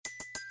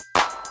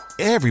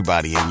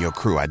Everybody in your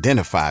crew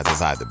identifies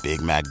as either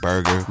Big Mac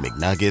Burger,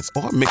 McNuggets,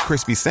 or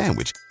McCrispy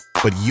Sandwich.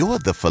 But you're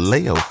the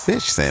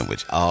Filet-O-Fish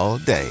Sandwich all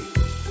day.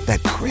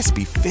 That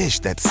crispy fish,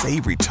 that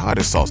savory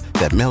tartar sauce,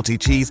 that melty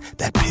cheese,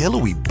 that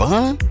pillowy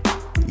bun.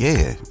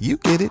 Yeah, you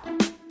get it.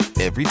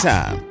 Every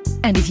time.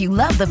 And if you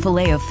love the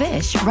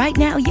Filet-O-Fish, right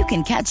now you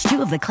can catch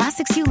two of the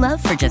classics you love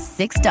for just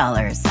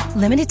 $6.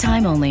 Limited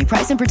time only.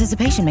 Price and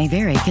participation may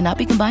vary. Cannot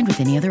be combined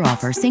with any other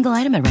offer. Single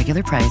item at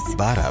regular price.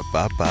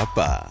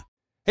 Ba-da-ba-ba-ba.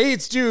 Hey,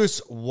 it's Deuce.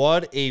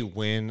 What a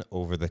win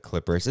over the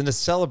Clippers. And to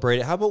celebrate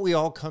it, how about we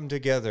all come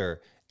together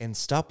and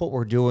stop what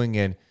we're doing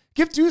and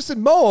give Deuce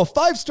and Mo a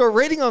 5-star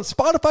rating on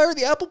Spotify or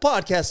the Apple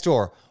Podcast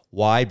Store.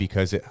 Why?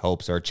 Because it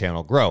helps our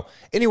channel grow.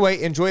 Anyway,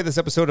 enjoy this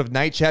episode of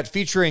Night Chat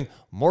featuring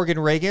Morgan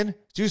Reagan,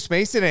 Deuce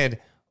Mason, and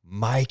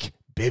Mike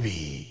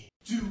Bibby.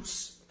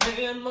 Deuce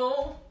and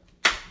Mo.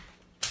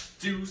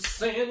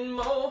 Deuce and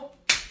Mo.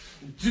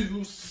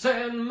 Deuce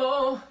and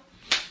Mo.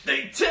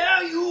 They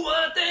tell you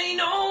what they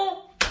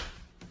know.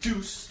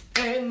 Deuce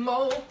and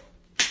Mo.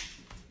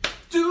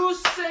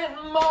 Deuce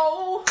and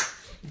Mo.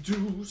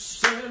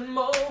 Deuce and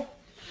Mo.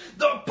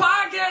 The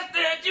podcast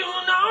that you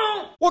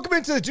know. Welcome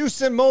into the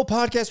Deuce and Mo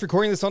podcast,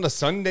 recording this on a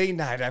Sunday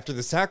night after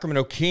the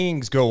Sacramento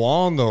Kings go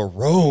on the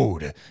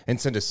road and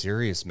send a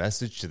serious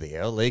message to the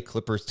LA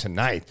Clippers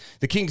tonight.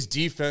 The Kings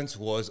defense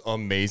was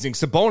amazing.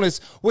 Sabonis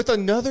with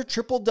another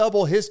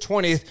triple-double, his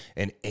 20th,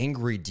 and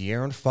angry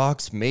De'Aaron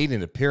Fox made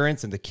an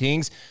appearance, and the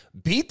Kings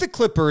beat the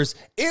Clippers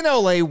in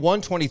LA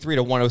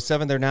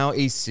 123-107. They're now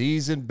a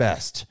season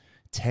best,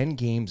 10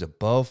 games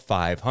above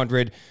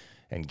 500,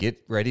 and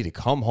get ready to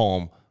come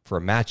home for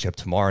a matchup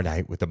tomorrow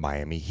night with the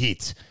Miami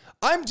Heat.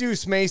 I'm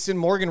Deuce Mason.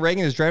 Morgan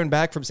Reagan is driving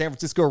back from San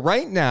Francisco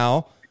right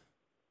now,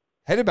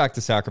 headed back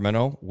to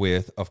Sacramento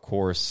with, of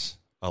course,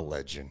 a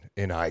legend,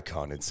 an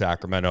icon in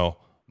Sacramento.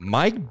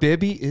 Mike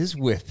Bibby is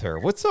with her.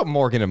 What's up,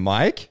 Morgan and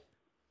Mike?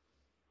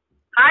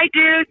 Hi,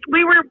 Deuce.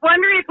 We were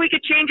wondering if we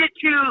could change it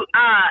to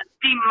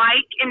the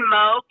Mike and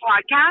Mo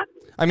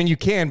podcast. I mean, you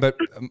can, but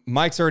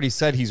Mike's already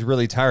said he's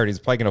really tired. He's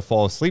probably going to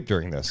fall asleep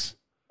during this.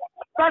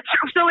 That's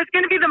true. So it's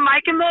going to be the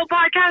Mike and Mo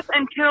podcast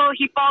until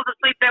he falls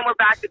asleep. Then we're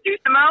back to Deuce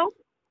and Mo.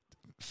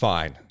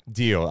 Fine.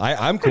 Deal.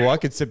 I'm cool. I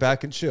could sit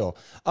back and chill.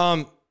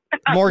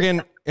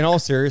 Morgan, in all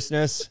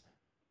seriousness,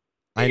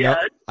 I know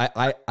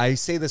I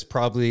say this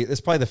probably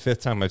the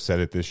fifth time I've said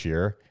it this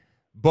year,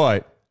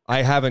 but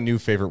I have a new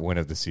favorite win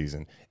of the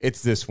season.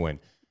 It's this win.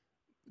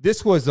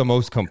 This was the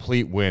most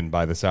complete win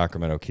by the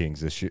Sacramento Kings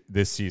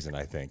this season,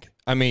 I think.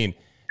 I mean,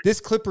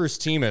 this Clippers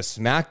team has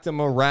smacked them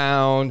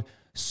around,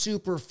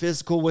 super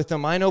physical with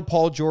them. I know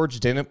Paul George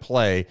didn't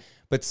play,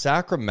 but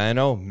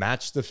Sacramento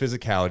matched the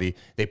physicality.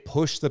 They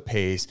pushed the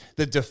pace.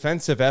 The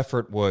defensive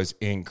effort was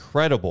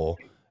incredible.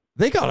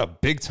 They got a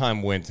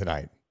big-time win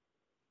tonight.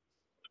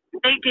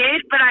 They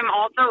did, but I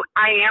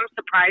am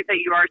surprised that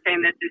you are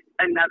saying this is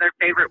another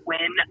favorite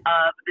win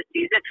of the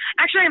season.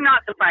 Actually, I'm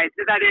not surprised.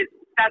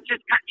 That's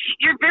just,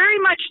 you're very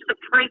much the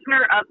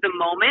prisoner of the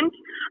moment.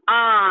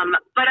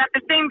 But at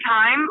the same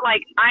time,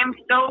 like, I'm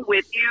so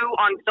with you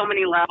on so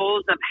many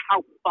levels of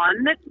how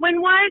fun this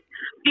win was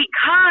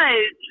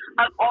because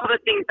of all the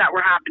things that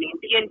were happening.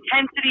 The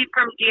intensity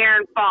from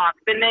De'Aaron Fox,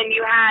 and then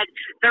you had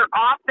their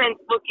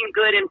offense looking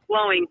good and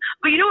flowing.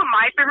 But you know what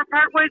my favorite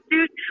part was,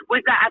 dude?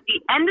 Was that at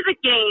the end of the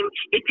game,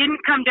 it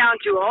didn't come down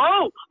to,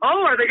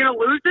 are they going to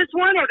lose this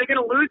one? Are they going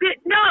to lose it?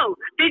 No,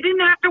 they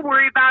didn't have to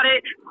worry about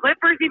it.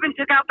 Clippers even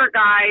took out their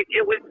guys.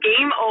 It was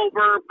game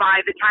over by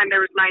the time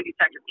there was 90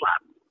 seconds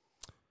left.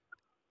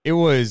 It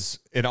was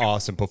an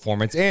awesome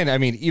performance. And, I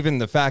mean, even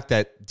the fact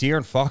that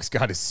De'Aaron Fox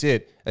got to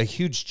sit a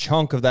huge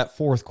chunk of that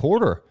fourth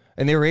quarter,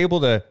 and they were able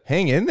to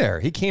hang in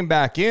there. He came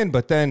back in,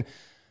 but then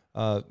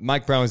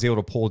Mike Brown was able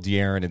to pull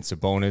De'Aaron and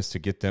Sabonis to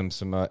get them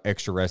some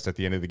extra rest at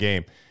the end of the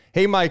game.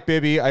 Hey, Mike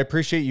Bibby, I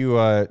appreciate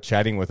you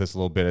chatting with us a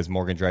little bit as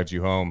Morgan drives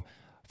you home.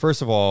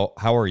 First of all,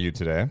 how are you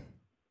today? I'm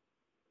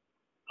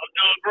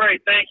doing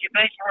great. Thank you.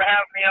 Thank you for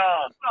having me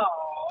on.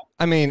 Aww.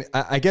 I mean,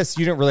 I guess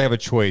you don't really have a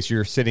choice.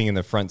 You're sitting in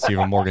the front seat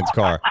of Morgan's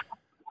car.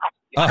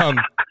 You're right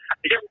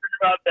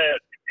about that.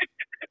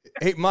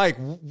 Hey, Mike,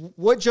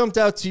 what jumped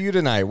out to you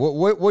tonight?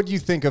 What do you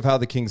think of how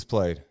the Kings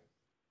played?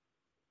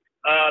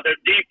 Their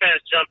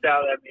defense jumped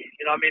out at me.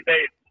 You know, I mean,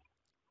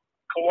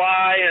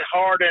 Kawhi and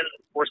Harden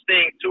were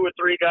seeing 2 or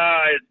 3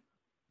 guys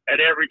at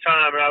every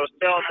time. And I was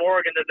telling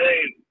Morgan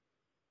today,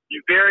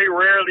 you very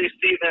rarely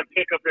see them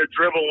pick up their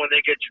dribble when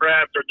they get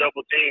trapped or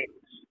double teamed.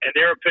 And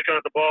they were picking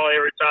up the ball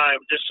every time.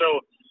 Just so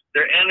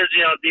their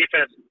energy on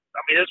defense. I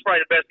mean, this is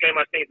probably the best game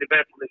I've seen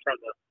defensively from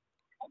them.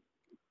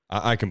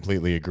 I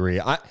completely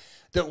agree.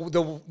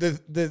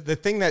 The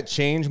thing that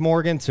changed,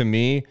 Morgan, to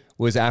me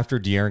was after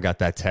De'Aaron got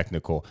that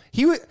technical.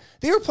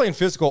 They were playing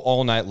physical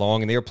all night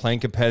long, and they were playing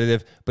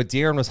competitive, but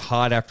De'Aaron was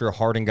hot after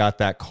Harden got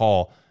that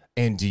call,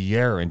 and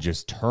De'Aaron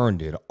just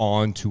turned it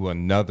on to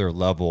another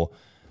level.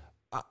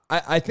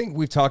 I think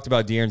we've talked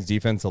about De'Aaron's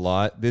defense a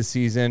lot this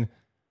season,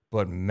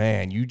 but,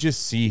 man, you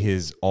just see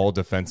his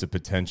all-defensive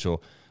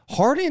potential.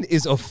 Harden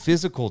is a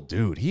physical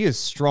dude. He is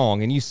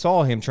strong, and you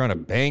saw him trying to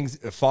bang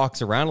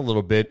Fox around a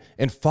little bit,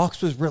 and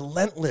Fox was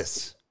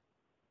relentless.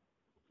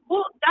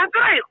 Well, that's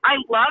what I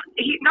love.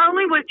 Not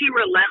only was he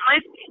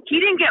relentless, he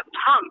didn't get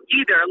pumped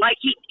either. Like,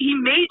 he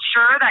made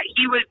sure that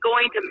he was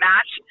going to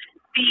match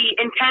the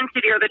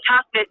intensity or the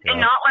toughness and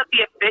not let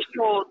the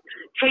officials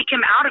take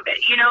him out of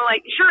it. You know,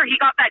 like, sure, he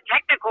got that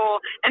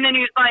technical, and then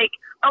he was like,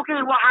 okay,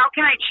 well, how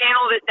can I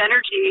channel this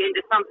energy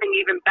into something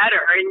even better?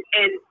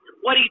 And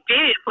what he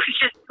did was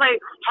just play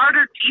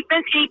harder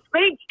defense, and he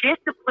played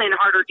disciplined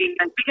harder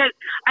defense, because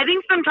I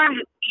think sometimes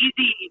it's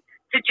easy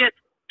to just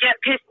get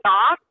pissed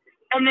off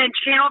and then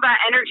channel that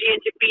energy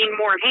into being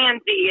more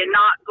handsy and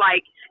not,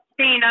 like,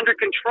 staying under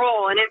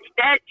control. And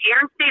instead,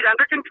 De'Aaron stayed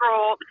under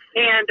control,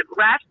 and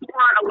refs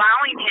weren't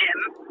allowing him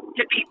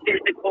to be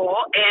physical.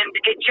 And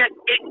it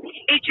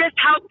just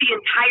helped the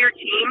entire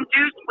team,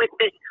 Deuce, with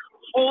this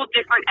whole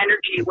different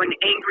energy when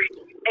angry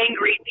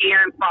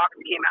De'Aaron Fox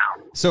came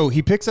out. So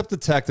he picks up the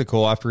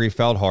technical after he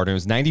fouled Harden.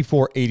 It was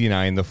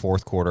 94-89 in the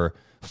fourth quarter.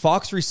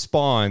 Fox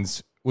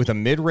responds with a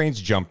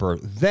mid-range jumper.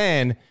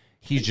 Then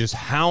he's just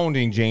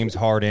hounding James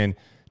Harden,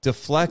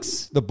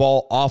 deflects the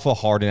ball off of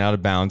Harden out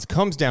of bounds,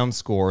 comes down,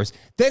 scores.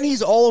 Then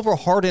he's all over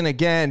Harden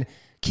again.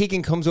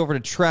 Keegan comes over to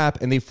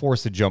trap, and they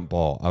force a jump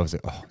ball. I was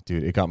like, oh,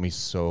 dude, it got me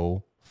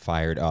so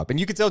fired up. And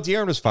you could tell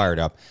De'Aaron was fired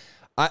up.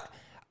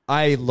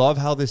 I love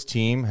how this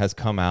team has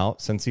come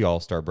out since the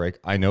All-Star break.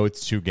 I know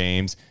it's 2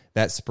 games.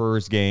 That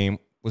Spurs game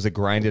was a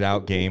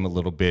grinded-out game a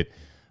little bit.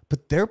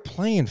 But they're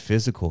playing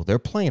physical. They're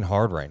playing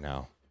hard right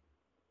now.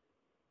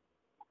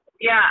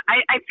 Yeah,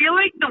 I feel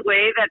like the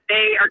way that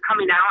they are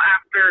coming out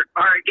after,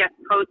 or I guess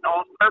post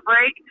All-Star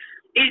break,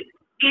 is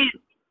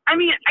I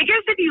mean, I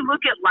guess if you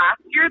look at last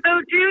year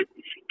though, dude,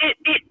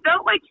 it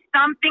felt like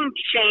something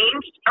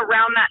changed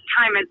around that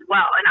time as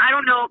well. And I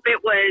don't know if it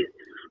was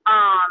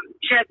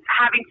just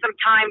having some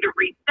time to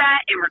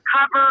reset and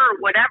recover or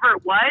whatever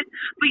it was,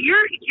 but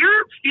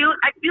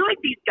I feel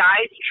like these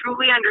guys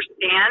truly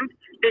understand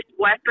this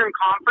Western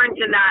Conference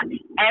and that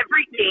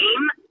every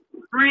game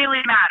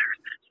really matters.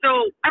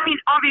 So, I mean,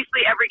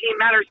 obviously every game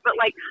matters, but,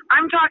 like,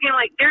 I'm talking,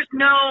 like, there's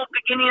no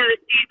beginning of the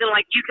season,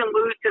 like, you can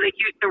lose to the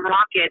Houston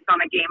Rockets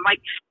on a game. Like,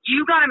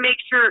 you got to make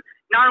sure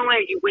not only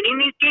are you winning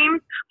these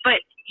games,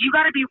 but you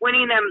got to be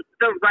winning them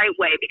the right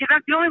way, because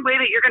that's the only way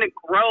that you're going to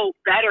grow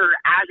better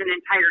as an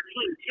entire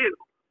team, too.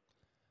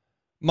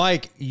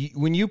 Mike,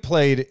 when you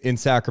played in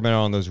Sacramento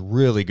on those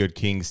really good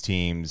Kings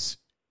teams,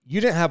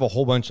 you didn't have a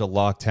whole bunch of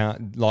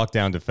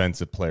lockdown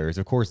defensive players.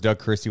 Of course, Doug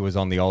Christie was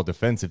on the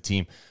all-defensive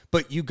team,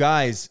 but you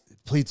guys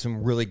played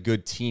some really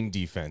good team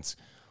defense.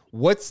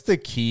 What's the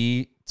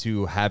key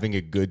to having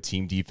a good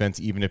team defense,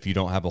 even if you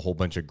don't have a whole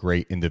bunch of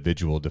great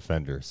individual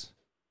defenders?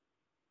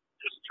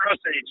 Just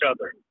trusting each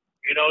other.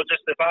 You know,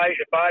 just if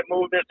I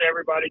move this,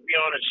 everybody be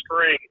on a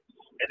string,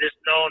 and just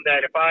knowing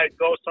that if I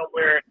go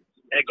somewhere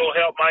and go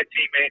help my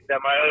teammate, that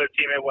my other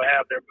teammate will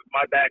have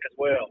my back as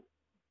well.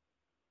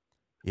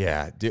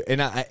 Yeah,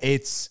 and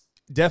it's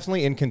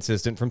definitely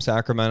inconsistent from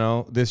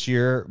Sacramento this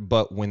year,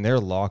 but when they're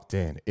locked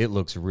in, it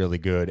looks really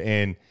good.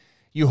 And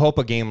you hope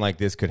a game like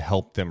this could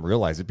help them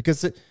realize it,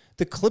 because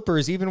the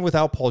Clippers, even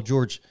without Paul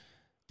George,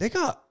 they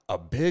got a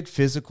big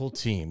physical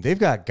team. They've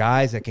got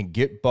guys that can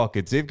get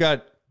buckets. They've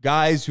got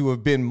guys who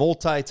have been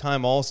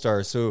multi-time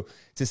All-Stars. So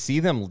to see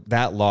them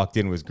that locked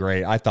in was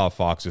great. I thought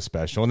Fox was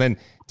special. And then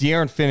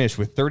De'Aaron finished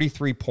with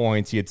 33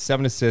 points. He had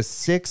 7 assists,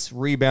 6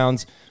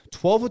 rebounds,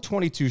 12 of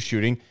 22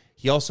 shooting.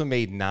 He also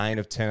made 9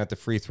 of 10 at the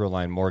free throw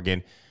line.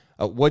 Morgan,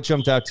 what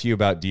jumped out to you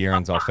about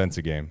De'Aaron's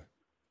offensive game?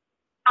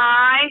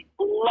 I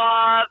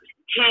loved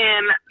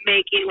him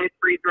making his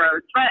free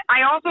throws, but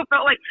I also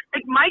felt like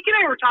Mike and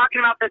I were talking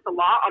about this a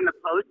lot on the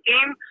post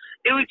game.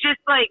 It was just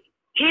like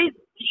his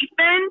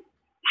defense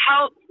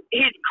helped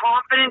his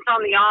confidence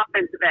on the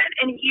offensive end,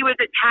 and he was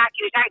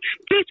attacking.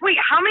 Dude, wait,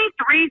 how many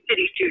threes did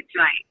he shoot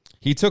tonight?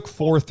 He took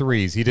 4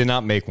 threes. He did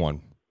not make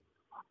one.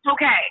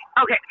 Okay.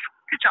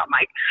 Good job,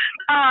 Mike.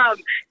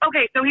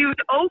 Okay, so he was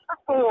 0 for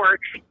 4,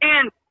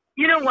 and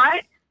you know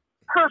what?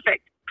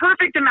 Perfect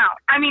amount.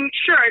 I mean,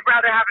 sure, I'd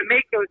rather have him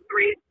make those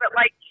threes, but,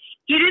 like,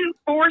 he didn't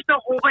force a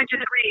whole bunch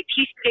of threes.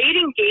 He stayed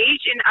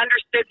engaged and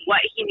understood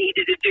what he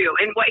needed to do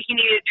and what he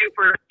needed to do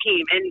for his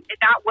team, and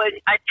that was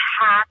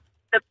attack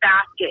the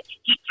basket.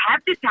 He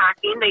kept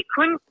attacking. They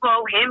couldn't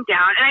slow him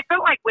down, and I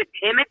felt like with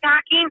him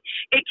attacking,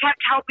 it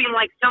kept helping,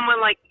 like, someone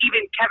like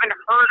even Kevin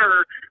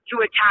Huerter to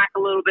attack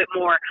a little bit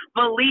more.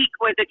 Malik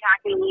was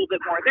attacking a little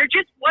bit more. There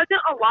just wasn't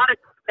a lot of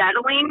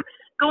settling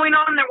going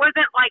on. There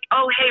wasn't like,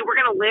 oh, hey, we're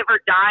going to live or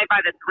die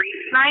by the three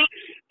tonight.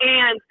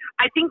 And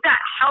I think that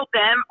helped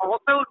them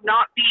also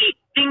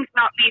things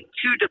not be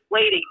too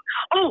deflating.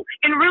 Oh,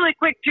 and really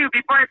quick, too,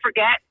 before I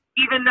forget,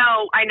 even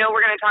though I know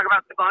we're going to talk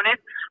about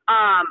Sabonis,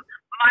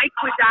 Mike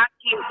was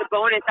asking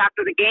Sabonis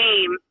after the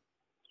game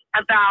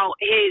about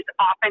his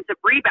offensive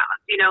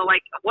rebounds. You know,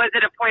 like, was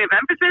it a point of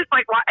emphasis?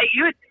 Like,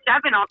 you had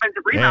 7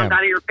 offensive rebounds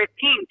out of your 15.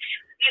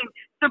 And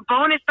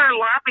Sabonis started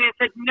laughing and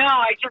said, no,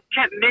 I just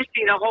kept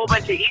missing a whole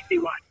bunch of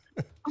easy ones.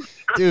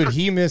 Dude,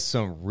 he missed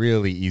some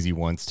really easy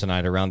ones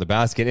tonight around the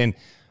basket. And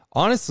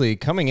honestly,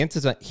 coming into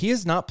tonight, he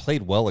has not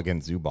played well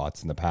against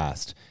Zubats in the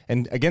past.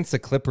 And against the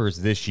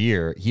Clippers this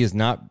year, he has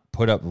not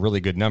put up really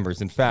good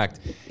numbers. In fact,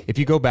 if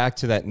you go back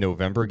to that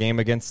November game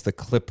against the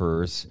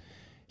Clippers,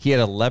 he had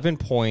 11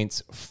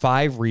 points,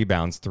 5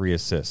 rebounds, 3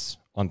 assists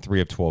on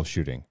 3 of 12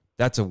 shooting.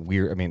 That's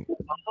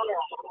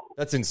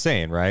that's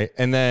insane, right?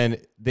 And then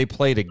they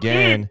played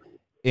again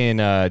in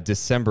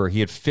December. He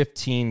had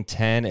 15,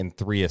 10, and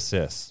 3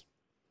 assists.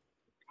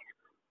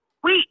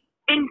 Wait,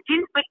 didn't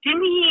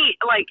he,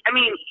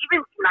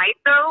 even tonight,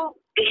 though,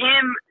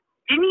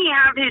 didn't he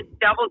have his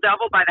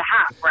double-double by the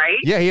half, right?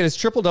 Yeah, he had his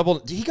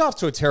triple-double. He got off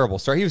to a terrible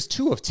start. He was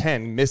 2 of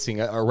 10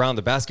 missing around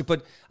the basket,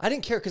 but I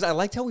didn't care because I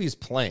liked how he was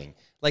playing.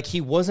 Like,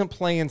 he wasn't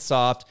playing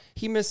soft.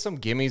 He missed some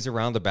gimmies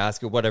around the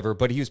basket, whatever,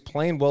 but he was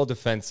playing well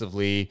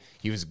defensively.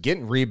 He was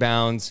getting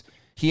rebounds.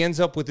 He ends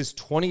up with his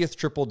 20th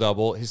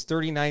triple-double, his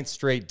 39th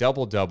straight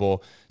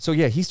double-double. So,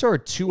 yeah, he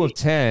started 2 of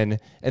 10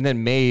 and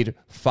then made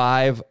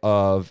 5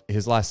 of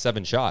his last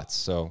 7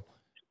 shots. Oh,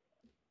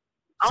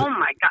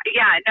 my God.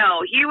 Yeah,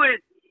 no, he was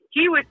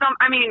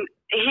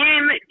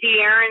him,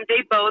 De'Aaron,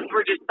 they both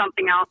were just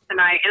something else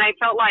tonight. And I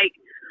feel like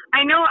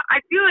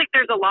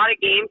there's a lot of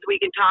games we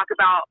can talk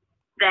about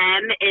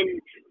them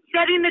and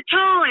setting the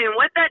tone and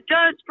what that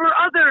does for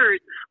others.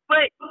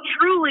 But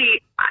truly,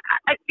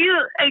 I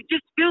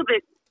just feel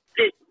this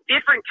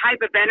different type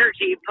of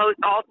energy post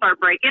All-Star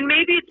break. And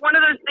maybe it's one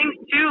of those things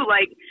too,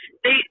 like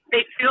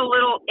they feel a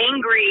little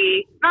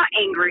not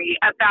angry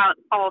about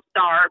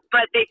All-Star,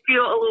 but they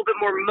feel a little bit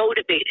more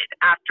motivated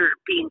after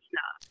being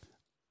snubbed.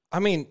 I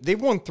mean,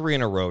 they've won 3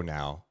 in a row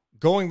now.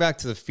 Going back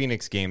to the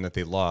Phoenix game that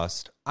they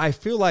lost, I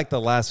feel like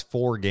the last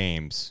 4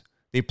 games,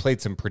 they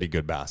played some pretty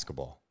good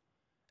basketball.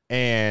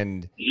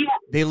 And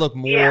they look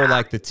more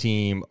like the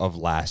team of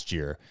last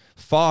year.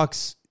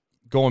 Fox,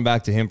 going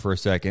back to him for a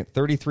second,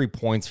 33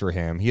 points for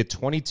him. He had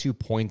 22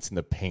 points in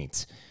the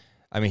paint.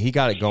 I mean, he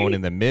got it going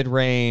in the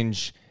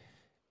mid-range.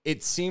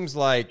 It seems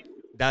like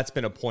that's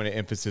been a point of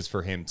emphasis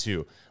for him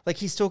too. Like,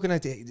 he's still going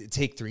to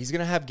take 3. He's going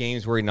to have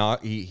games where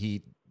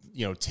he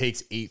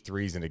takes 8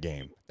 threes in a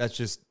game. That's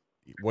just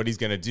what he's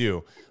going to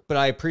do. But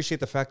I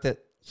appreciate the fact that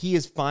he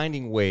is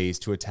finding ways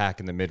to attack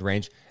in the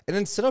mid-range and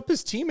then set up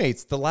his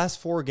teammates. The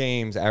last 4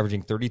 games,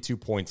 averaging 32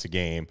 points a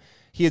game.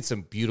 He had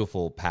some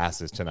beautiful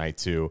passes tonight,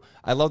 too.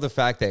 I love the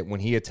fact that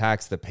when he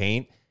attacks the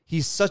paint,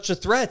 he's such a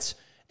threat.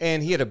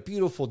 And he had a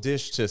beautiful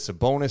dish to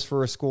Sabonis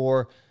for a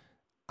score.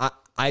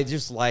 I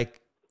just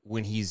like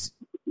when he's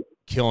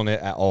killing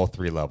it at all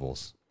 3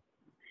 levels.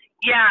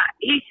 Yeah,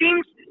 he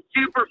seems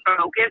super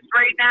focused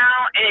right now,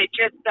 and it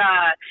just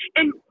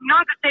and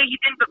not to say he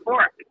didn't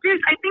before.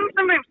 Dude, I think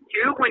sometimes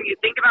too, when you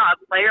think about a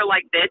player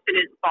like this and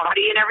his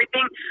body and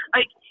everything,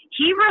 like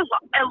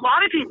a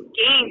lot of his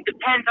game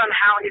depends on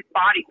how his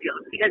body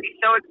feels because he's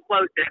so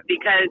explosive,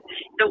 because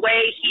the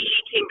way he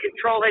can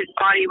control his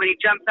body when he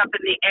jumps up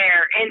in the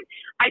air. And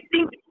I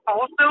think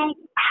also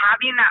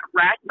having that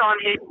rest on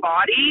his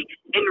body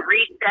and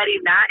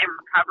resetting that and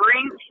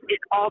recovering is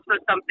also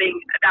something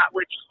that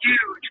was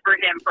huge for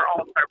him for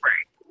All-Star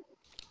break.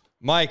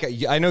 Mike,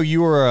 I know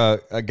you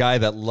were a guy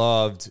that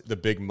loved the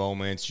big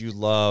moments. You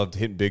loved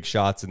hitting big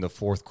shots in the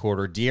fourth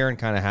quarter. De'Aaron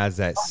kind of has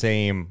that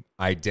same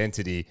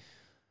identity.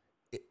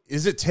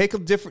 Is it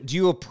do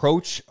you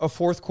approach a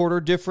fourth quarter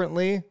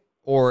differently,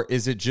 or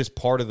is it just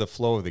part of the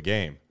flow of the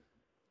game?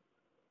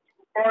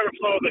 Part of the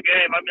flow of the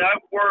game. I mean,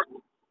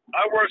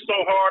 I worked so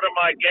hard on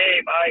my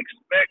game. I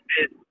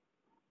expected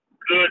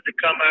good to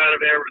come out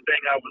of everything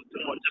I was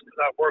doing just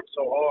because I worked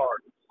so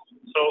hard.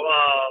 So,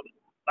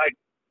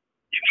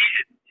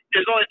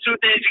 there's only 2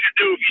 things you can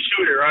do if you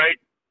shoot it, right?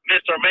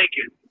 Miss or make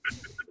it.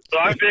 So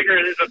I figure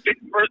it's a 50%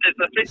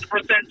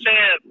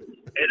 chance.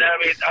 And I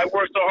mean, I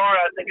worked so hard,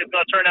 I think it's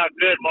going to turn out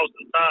good most of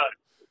the time.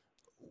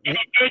 And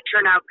it did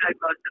turn out good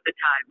most of the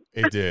time.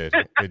 It did.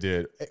 It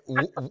did.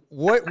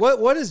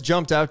 What has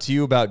jumped out to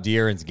you about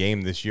De'Aaron's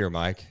game this year,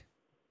 Mike?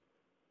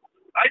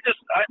 I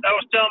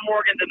was telling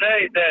Morgan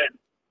today that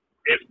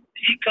if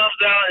he comes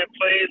out and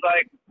plays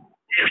like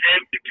his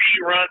MVP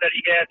run that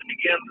he had at the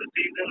beginning of the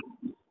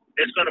season,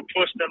 it's going to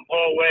push them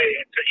all way.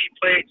 And he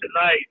played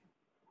tonight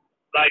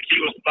like he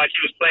was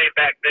playing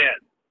back then.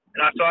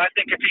 And so I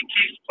think if he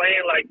keeps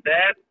playing like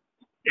that,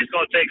 it's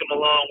going to take him a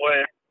long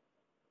way.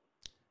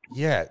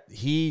 Yeah,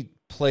 he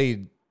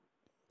played.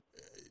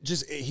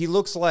 He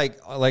looks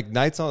like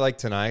nights like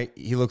tonight.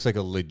 He looks like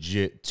a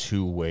legit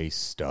 2-way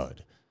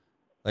stud.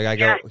 Like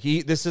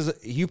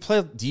you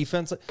play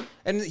defense,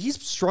 and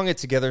he's strung it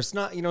together. It's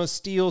not,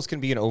 steals can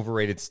be an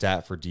overrated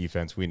stat for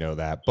defense. We know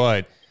that,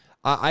 but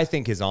I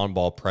think his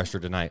on-ball pressure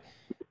tonight.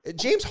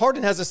 James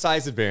Harden has a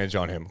size advantage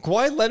on him.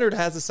 Kawhi Leonard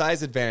has a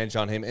size advantage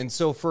on him. And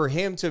so for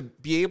him to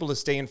be able to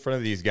stay in front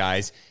of these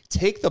guys,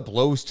 take the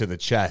blows to the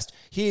chest,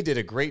 he did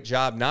a great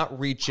job not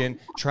reaching,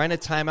 trying to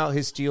time out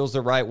his steals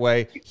the right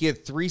way. He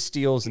had 3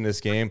 steals in this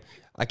game.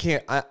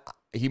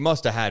 He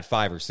must have had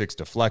 5 or 6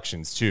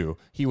 deflections too.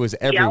 He was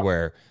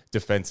everywhere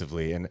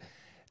defensively. And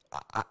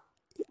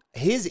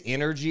his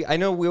energy, I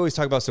know we always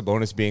talk about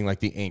Sabonis being like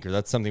the anchor.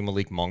 That's something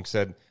Malik Monk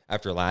said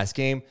after last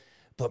game.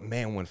 But,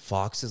 man, when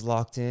Fox is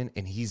locked in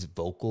and he's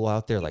vocal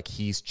out there, like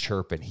he's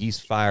chirping, he's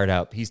fired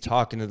up, he's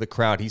talking to the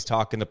crowd, he's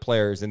talking to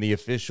players and the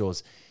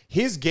officials,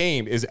 his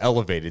game is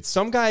elevated.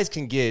 Some guys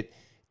can get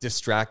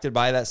distracted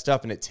by that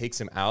stuff and it takes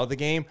him out of the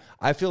game.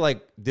 I feel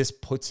like this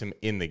puts him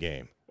in the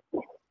game.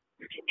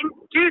 And,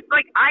 dude,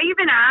 like, I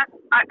even asked,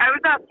 I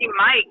was asking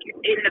Mike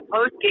in the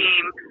post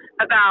game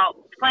about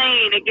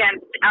playing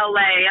against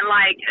LA and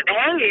like,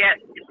 hey,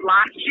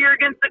 last year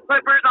against the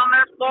Clippers on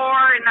their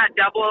floor in that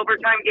double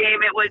overtime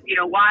game, it was,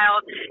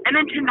 wild. And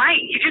then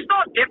tonight, you just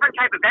saw a different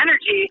type of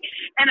energy.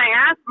 And I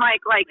asked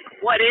Mike, like,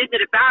 what is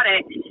it about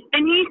it?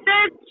 And he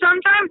said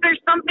sometimes there's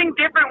something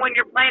different when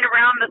you're playing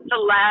around the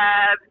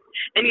celebs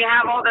and you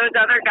have all those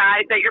other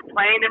guys that you're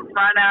playing in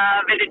front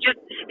of, and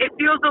it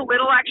feels a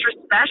little extra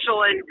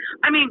special. And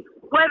I mean,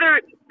 whether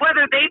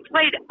they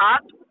played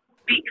up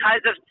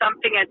because of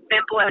something as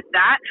simple as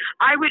that,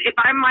 I would, if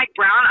I'm Mike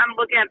Brown, I'm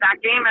looking at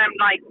that game and I'm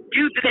like,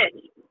 do this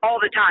all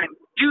the time.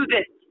 Do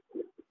this.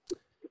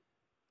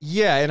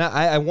 Yeah, and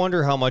I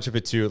wonder how much of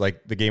it too,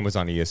 like the game was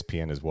on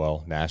ESPN as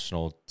well,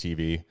 national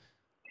TV.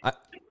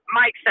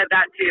 Mike said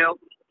that too.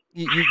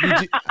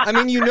 I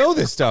mean,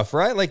 this stuff,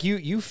 right? Like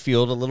you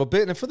feel it a little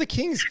bit. And for the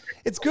Kings,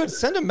 it's good.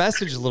 Send a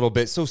message a little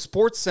bit. So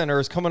Sports Center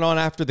is coming on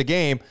after the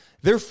game.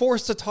 They're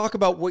forced to talk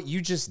about what you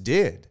just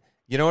did.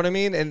 You know what I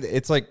mean? And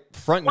it's like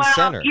front and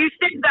center. You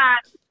say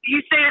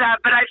that,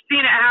 but I've seen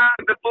it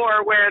happen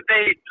before where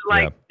they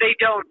they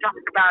don't talk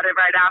about it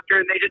right after,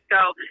 and they just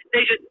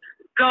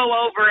go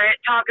over it,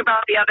 talk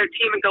about the other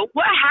team, and go,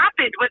 "What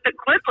happened with the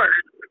Clippers?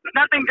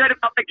 Nothing good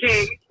about the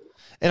Kings."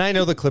 And I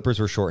know the Clippers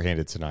were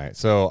shorthanded tonight.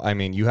 So, I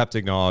mean, you have to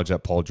acknowledge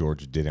that Paul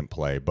George didn't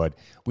play. But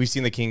we've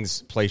seen the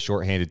Kings play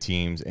shorthanded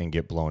teams and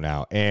get blown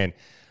out. And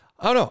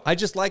I don't know. I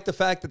just like the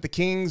fact that the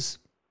Kings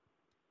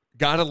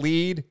got a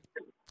lead.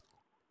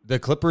 The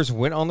Clippers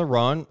went on the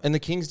run, and the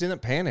Kings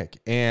didn't panic.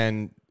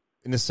 And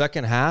in the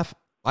second half,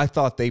 I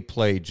thought they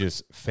played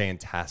just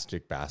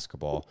fantastic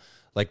basketball.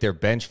 Like their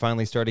bench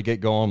finally started to get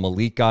going.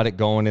 Malik got it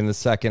going in the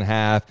second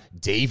half.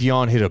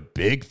 Davion hit a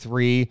big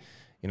three.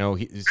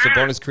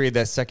 Sabonis created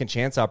that second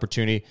chance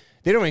opportunity.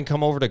 They don't even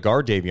come over to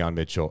guard Davion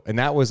Mitchell. And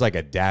that was like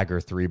a dagger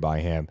three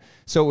by him.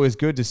 So it was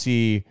good to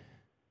see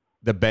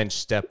the bench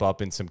step up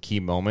in some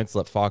key moments,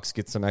 let Fox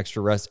get some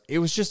extra rest. It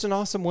was just an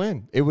awesome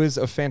win. It was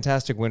a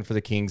fantastic win for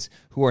the Kings,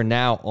 who are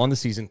now on the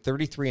season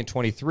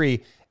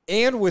 33-23.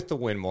 And with the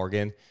win,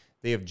 Morgan,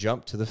 they have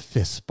jumped to the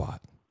 5th spot.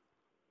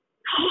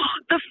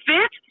 The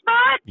 5th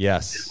spot?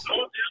 Yes.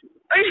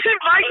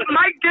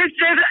 Mike did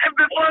say that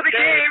before the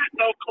game.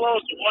 So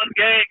close, one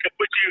game could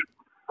put you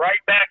right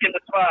back in the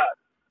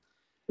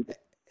spot.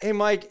 Hey,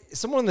 Mike,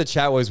 someone in the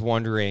chat was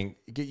wondering,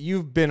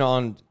 you've been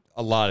on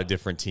a lot of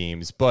different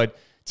teams, but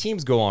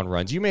teams go on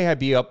runs. You may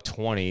be up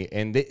 20,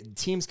 and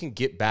teams can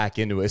get back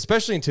into it,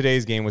 especially in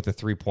today's game with a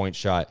three-point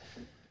shot.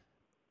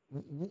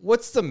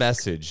 What's the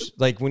message?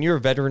 Like, when you're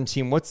a veteran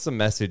team, what's the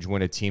message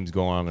when a team's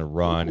going on a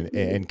run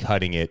and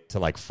cutting it to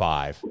like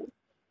 5?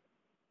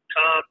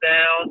 Calm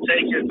down,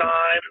 take your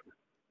time,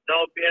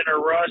 don't be in a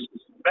rush.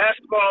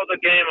 Basketball is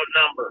a game of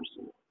numbers.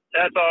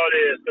 That's all it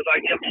is. Because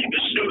you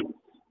can shoot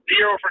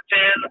 0 for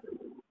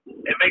 10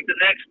 and make the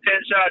next 10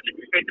 shots and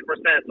you're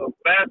 50%. So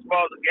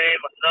basketball is a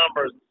game of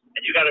numbers,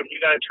 and you gotta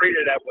treat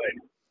it that way.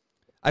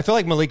 I feel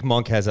like Malik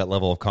Monk has that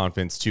level of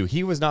confidence too.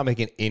 He was not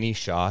making any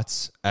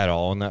shots at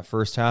all in that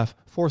first half.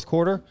 Fourth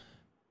quarter,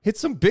 hit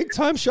some big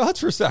time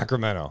shots for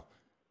Sacramento.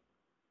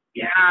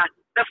 Yeah.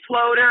 The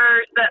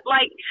floaters, but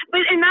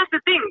that's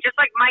the thing. Just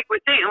like Mike was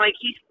saying, like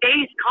he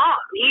stays calm.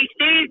 He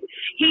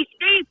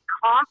stays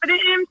confident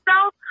in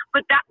himself.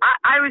 But that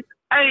I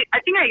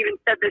think I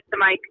even said this to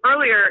Mike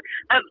earlier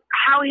of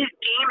how his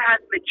game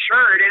has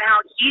matured and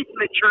how he's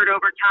matured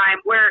over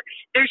time. Where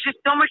there's just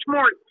so much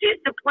more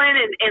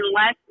discipline and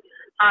less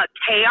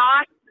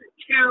chaos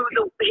to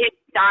his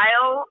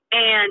style,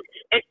 and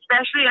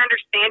especially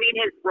understanding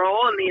his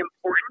role and the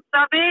importance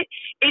of it.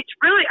 It's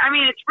really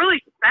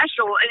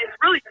special, and it's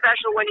really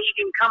special when he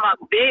can come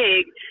up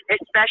big,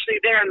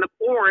 especially there in the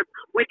fourth,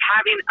 with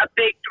having a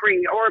big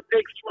three or a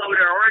big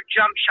floater or a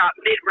jump shot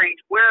mid-range,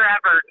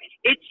 wherever.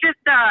 It's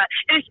just,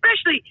 and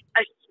especially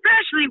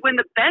when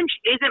the bench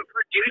isn't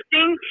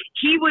producing,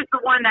 he was the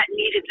one that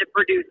needed to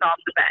produce off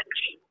the bench.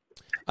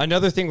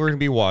 Another thing we're going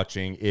to be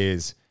watching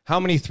is how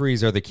many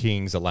threes are the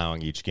Kings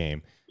allowing each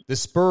game. The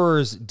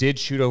Spurs did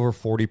shoot over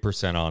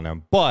 40% on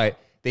them, but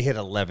they hit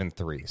 11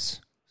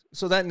 threes.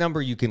 So that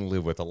number you can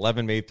live with.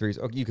 11 made threes.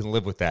 Okay, you can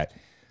live with that.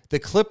 The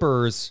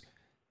Clippers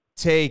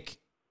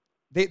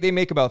they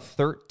make about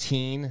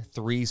 13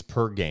 threes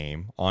per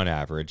game on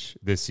average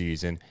this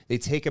season. They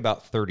take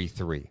about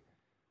 33.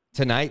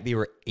 Tonight, they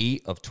were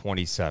 8 of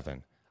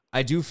 27.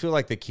 I do feel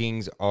like the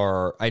Kings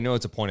I know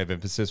it's a point of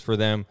emphasis for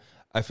them.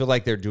 I feel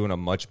like they're doing a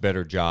much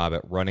better job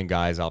at running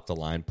guys off the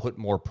line, putting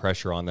more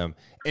pressure on them,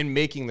 and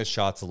making the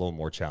shots a little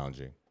more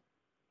challenging.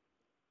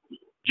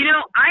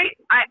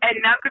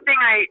 Another thing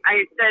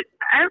I said,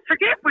 I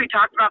forget if we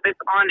talked about this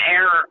on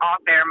air or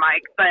off air,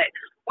 Mike, but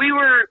we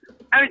were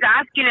I was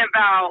asking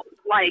about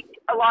like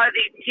a lot of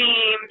these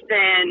teams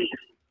and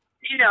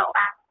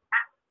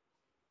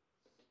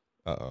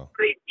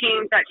these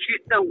teams that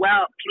shoot so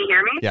well. Can you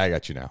hear me? Yeah, I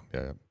got you now.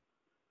 Yeah.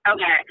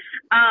 Okay.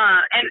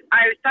 And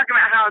I was talking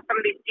about how some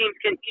of these teams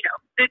can,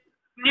 this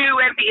new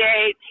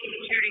NBA team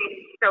shooting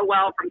so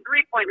well from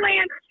 3-point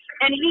land.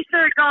 And he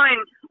started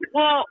going,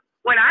 well,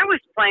 when I was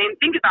playing,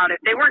 think about it,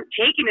 they weren't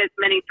taking as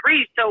many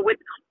threes. So with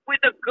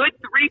a good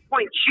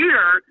 3-point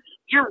shooter,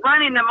 you're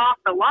running them off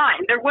the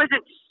line. There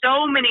wasn't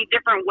so many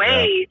different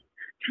ways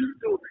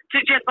to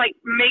just like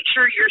make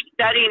sure you're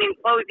studying and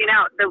closing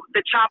out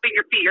the chopping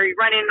your feet, or you're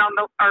running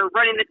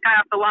running this guy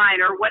off the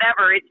line or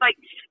whatever. It's like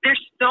there's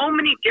so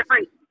many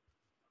different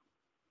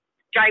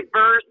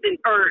diverse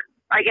or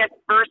I guess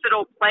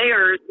versatile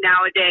players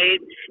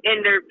nowadays,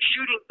 and they're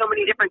shooting so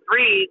many different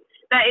threes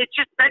that it's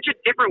just such a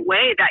different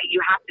way that you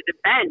have to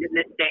defend in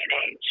this day and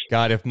age.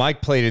 God, if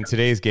Mike played in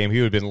today's game,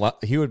 he would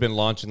have been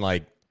launching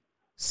like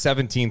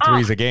 17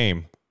 threes a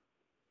game.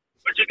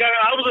 But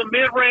I was a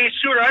mid-range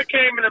shooter. I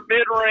came in the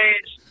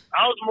mid-range.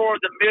 I was more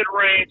of the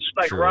mid-range,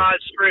 like True. Rod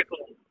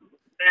Strickland,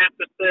 Sam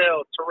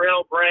Cassell,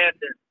 Terrell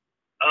Brandon,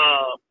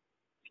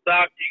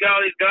 Stock. You got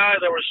all these guys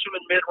that were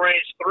shooting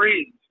mid-range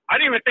threes. I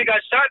didn't even think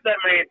I shot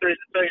that many threes,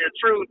 to tell you the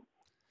truth.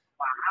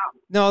 Wow.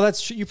 No, that's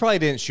true. You probably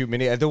didn't shoot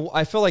many. I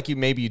feel like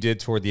maybe you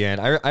did toward the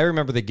end. I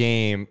remember the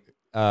game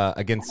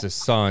against the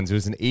Suns. It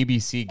was an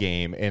ABC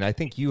game, and I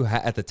think you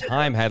at the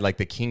time had like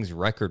the Kings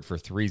record for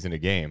threes in a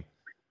game.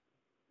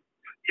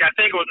 Yeah, I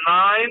think it was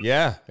 9.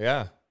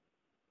 Yeah.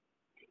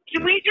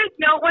 Can we just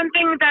note one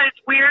thing that is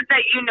weird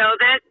that you know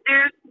this,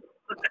 dude?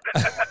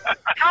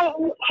 How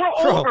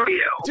old were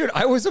you? Dude,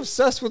 I was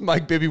obsessed with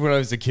Mike Bibby when I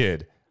was a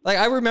kid. Like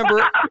I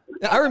remember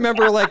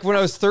like when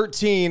I was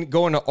 13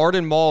 going to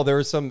Arden Mall, there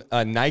was some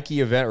Nike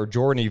event or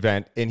Jordan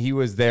event, and he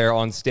was there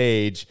on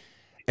stage,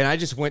 and I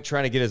just went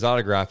trying to get his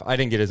autograph. I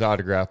didn't get his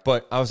autograph,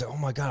 but I was like, oh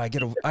my God, I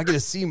get to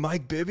see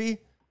Mike Bibby.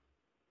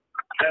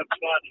 That's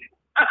funny.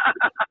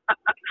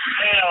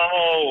 Man, I'm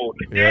old.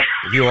 Yeah,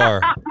 you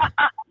are.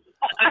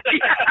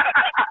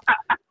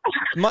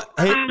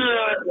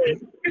 Hey,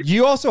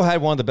 you also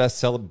had one of the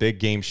best big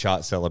game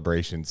shot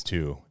celebrations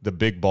too. The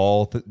big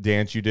ball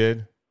dance you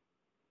did.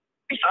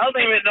 I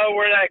don't even know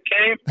where that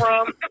came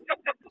from.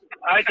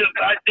 I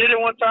did it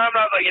one time,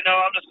 and I was like,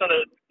 I'm just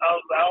gonna. I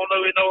don't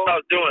even know what I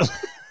was doing.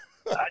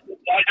 I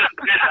just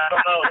did it. I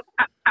don't know.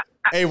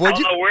 Hey, I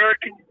don't know where it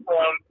came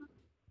from.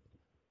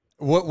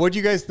 What'd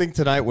you guys think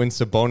tonight when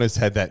Sabonis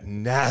had that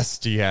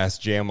nasty ass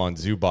jam on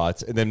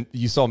Zubats, and then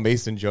you saw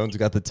Mason Jones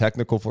got the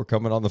technical for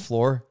coming on the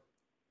floor?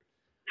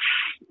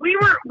 We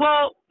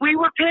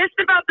were pissed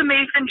about the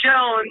Mason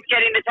Jones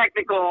getting the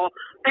technical.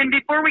 And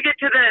before we get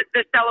to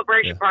the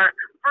celebration part,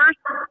 first,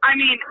 I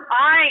mean,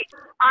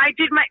 I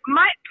did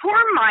my poor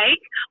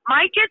Mike.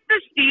 Mike gets to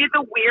see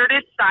the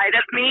weirdest side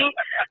of me.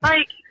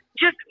 Like,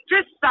 just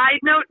side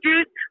note,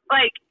 dude,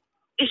 like,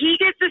 he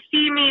gets to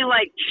see me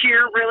like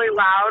cheer really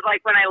loud,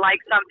 like when I like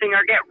something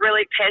or get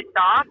really pissed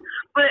off.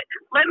 But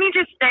let me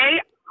just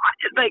say,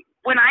 like,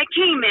 when I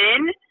came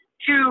in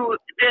to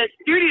the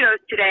studios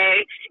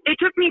today, it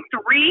took me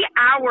 3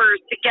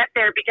 hours to get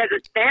there because of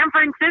San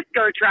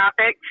Francisco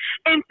traffic.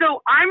 And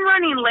so I'm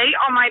running late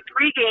on my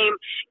pregame,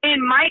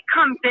 and Mike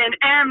comes in,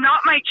 and I'm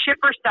not my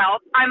chipper self.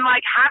 I'm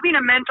like having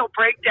a mental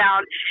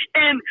breakdown.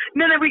 And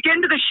then we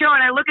get into the show, and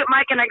I look at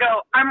Mike and I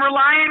go, I'm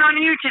relying on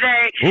you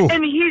today. Ooh.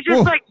 And he's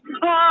just like,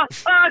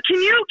 can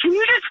you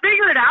just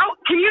figure it out?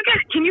 Can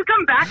you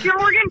come back here,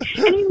 Morgan?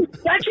 And he was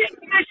such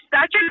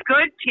a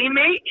good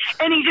teammate,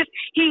 and he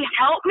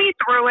helped me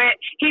through it.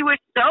 He was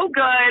so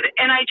good,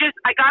 and I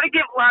got to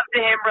give love to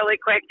him really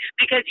quick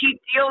because he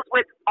deals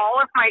with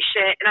all of my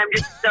shit, and I'm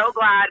just so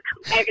glad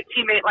I have a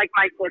teammate like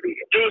Mike Bibby.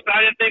 Dude,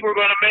 I didn't think we were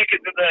going to make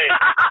it today.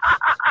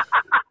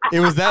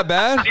 It was that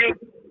bad? She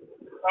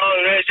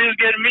was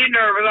getting me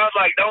nervous. I was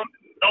like, don't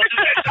do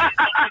that.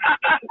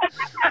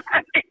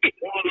 It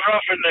was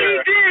rough in there.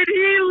 He did.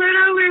 He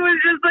literally was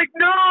just like,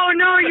 no,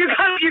 you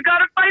got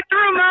to fight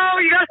through,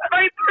 Mo. You got to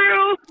fight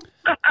through.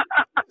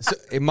 So,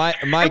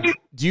 Mike,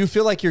 do you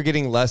feel like you're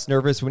getting less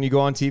nervous when you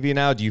go on TV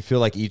now? Do you feel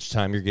like each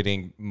time you're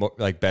getting more,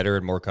 like better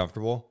and more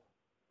comfortable?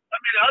 I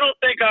mean, I don't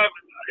think I've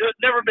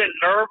never been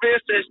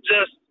nervous. It's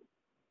just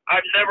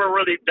I've never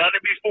really done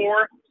it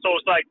before, so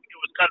it's like it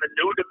was kind of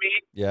new to me.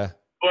 Yeah.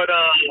 But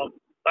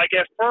like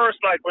at first,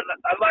 like when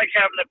I like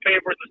having the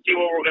papers to see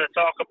what we're going to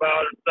talk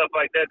about and stuff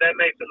like that. That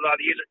makes it a lot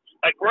easier.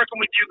 Like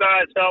working with you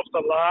guys helps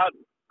a lot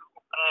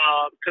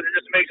because it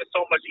just makes it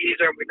so much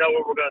easier, and we know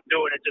what we're going to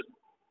do, and it's just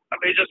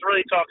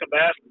really talking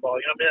basketball.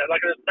 You know what I mean?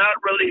 Like, it's not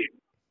really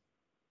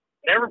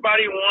 –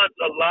 everybody wants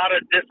a lot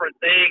of different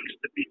things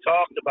to be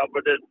talked about,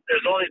 but there's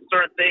only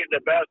certain things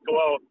that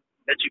basketball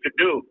that you could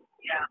do.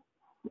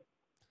 Yeah.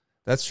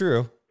 That's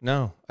true.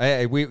 No.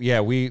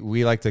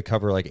 We like to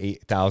cover like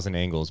 8,000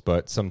 angles,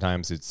 but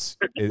sometimes it's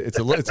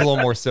a little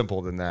more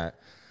simple than that.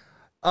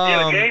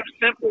 Yeah, the game's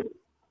simple.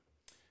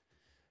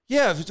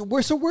 Yeah.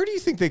 Where do you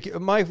think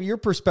your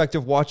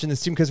perspective watching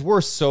this team, because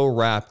we're so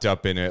wrapped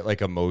up in it,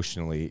 like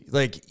emotionally,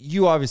 like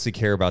you obviously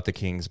care about the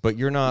Kings, but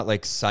you're not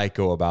like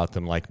psycho about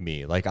them like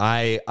me. Like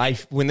I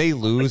when they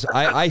lose,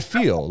 I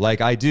feel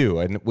like I do.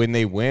 And when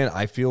they win,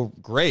 I feel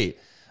great.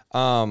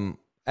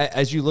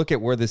 As you look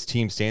at where this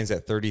team stands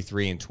at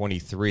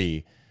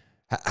 33-23,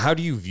 how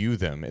do you view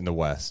them in the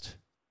West?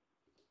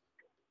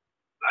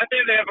 I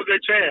think they have a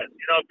good chance.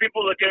 You know,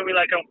 people look at me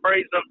like I'm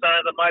crazy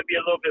sometimes. I might be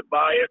a little bit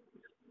biased,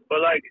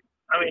 but like,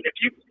 I mean, if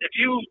you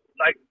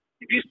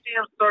see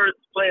them start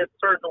to play a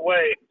certain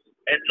way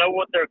and know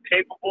what they're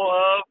capable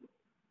of,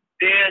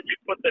 then you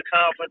put the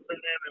confidence in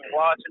them and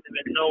watching them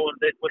and knowing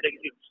what they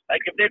can do.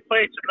 Like if they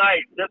play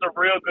tonight, there's a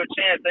real good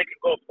chance they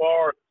can go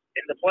far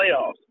in the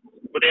playoffs.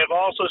 But they have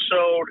also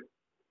showed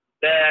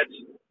that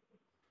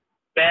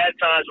bad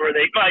times where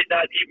they might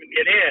not even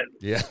get in.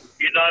 Yeah.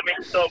 You know what I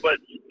mean? So, but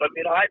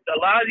you know, a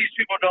lot of these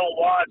people don't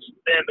watch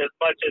them as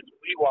much as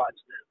we watch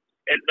them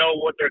and know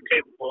what they're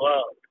capable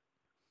of.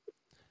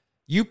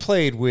 You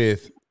played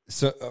with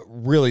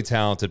really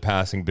talented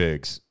passing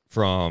bigs,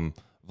 from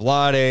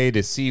Vlade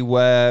to C.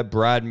 Webb,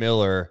 Brad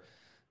Miller.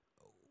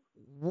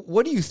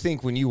 What do you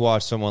think when you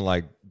watch someone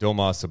like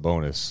Domas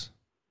Sabonis?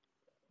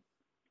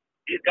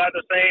 He's got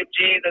the same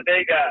genes that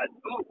they got.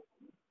 Ooh.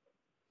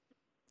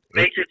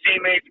 Make your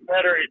teammates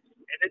better.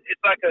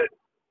 It's like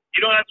you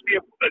don't have to be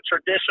a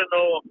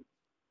traditional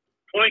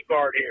point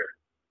guard here.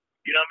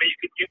 You know what I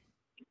mean?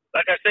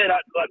 Like I said,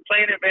 like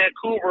playing in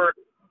Vancouver,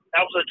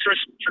 that was a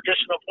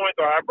traditional point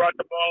guard. I brought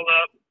the ball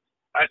up,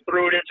 I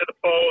threw it into the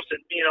post,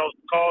 and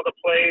called the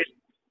plays.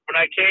 When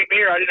I came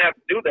here, I didn't have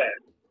to do that,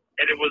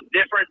 and it was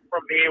different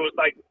from me. It was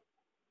like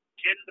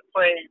getting to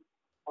play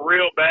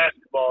real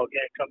basketball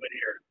again coming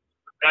here.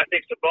 And I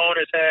think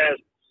Sabonis has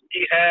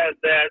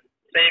that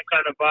same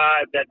kind of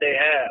vibe that they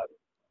have.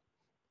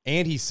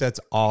 And he sets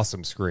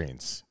awesome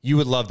screens. You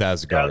would love that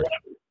as a guard.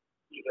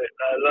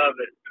 I love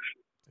it.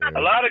 Yeah.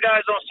 A lot of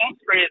guys on some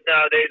screens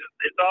nowadays,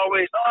 it's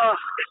always,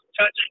 it's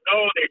touch and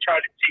go they try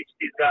to teach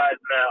these guys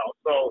now.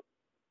 So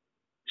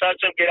touch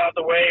them, get out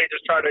the way, and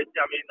just try to, I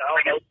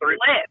don't know, flip.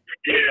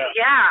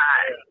 Yeah.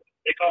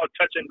 They call it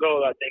touch and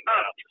go, I think.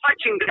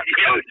 Touch and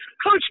go.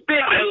 Coach Bibby.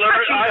 I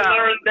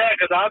learned that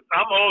because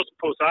I'm old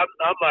school, so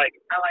I'm like,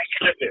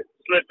 slip it.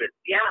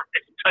 Yeah.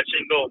 It's touch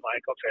and go,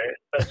 Mike. Okay,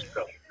 touch and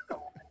go.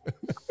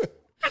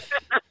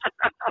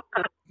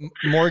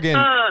 Morgan,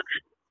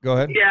 go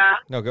ahead. Yeah.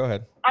 No, go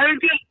ahead. I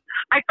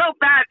felt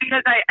bad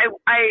because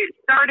I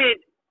started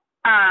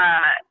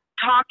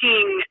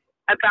talking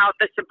about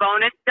the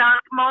Sabonis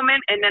dunk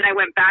moment, and then I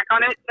went back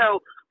on it. So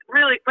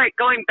really quick,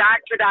 going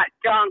back to that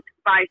dunk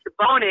by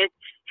Sabonis,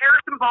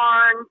 Harrison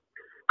Barnes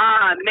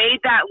made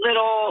that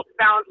little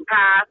bounce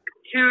pass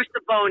to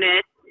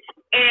Sabonis,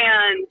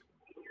 and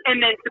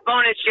then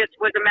Sabonis just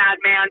was a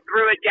madman,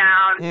 threw it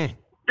down.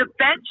 The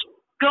bench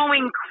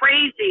going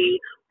crazy.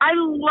 I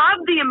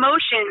love the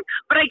emotion,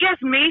 but I guess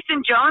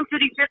Mason Jones,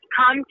 did he just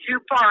come too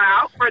far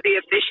out for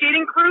the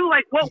officiating crew?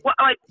 Like,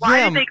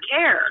 why did they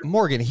care?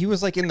 Morgan, he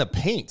was like in the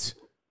paint.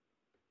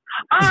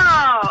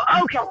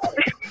 Oh, okay.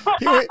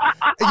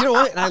 You know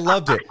what? And I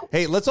loved it.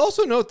 Hey, let's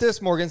also note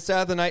this, Morgan,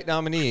 Stat of the Night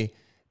nominee.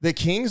 The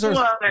Kings are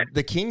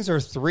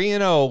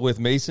 3-0 with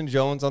Mason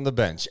Jones on the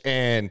bench,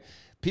 and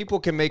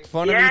people can make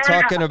fun of me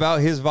talking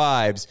about his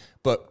vibes,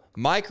 but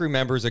Mike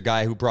remembers a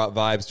guy who brought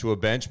vibes to a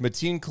bench.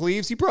 Mateen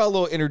Cleaves, he brought a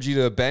little energy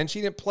to a bench.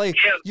 He didn't play.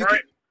 Yeah,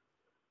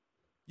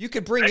 you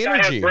could bring that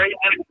energy. Guy has great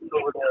energy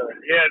over there.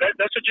 Yeah,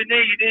 that's what you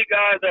need. You need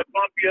guys that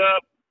pump you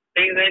up.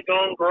 Things ain't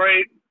going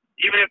great.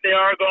 Even if they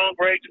are going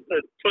great, just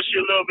to push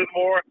you a little bit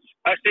more.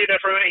 I see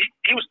that from him.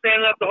 He was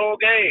standing up the whole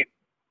game.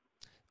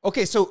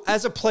 Okay, so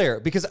as a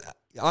player, because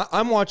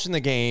I'm watching the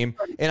game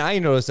and I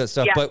notice that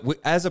stuff, but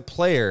as a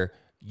player,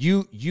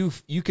 you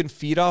can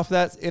feed off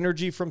that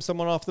energy from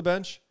someone off the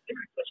bench?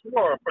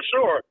 For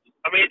sure.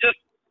 I mean,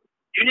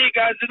 you need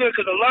guys to do it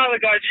because a lot of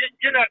the guys,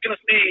 you're not going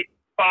to see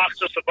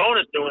Fox or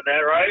Sabonis doing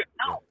that, right?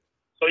 No.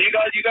 So you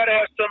got to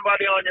have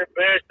somebody on your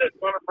bench that's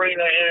going to bring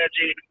that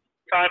energy,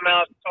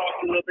 timeouts, talk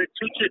a little bit,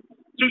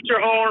 toot your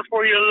horn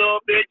for you a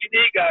little bit. You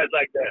need guys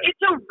like that.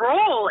 It's a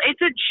role.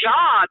 It's a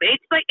job.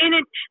 It's like, and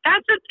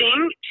that's the thing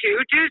too,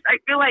 Deuce.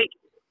 I feel like,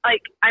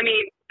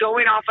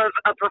 going off of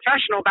a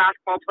professional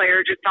basketball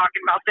player, just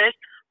talking about this,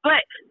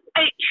 but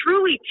it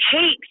truly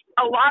takes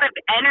a lot of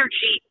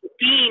energy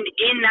being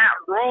in that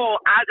role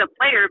as a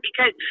player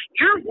because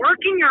you're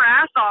working your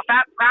ass off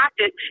at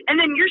practice and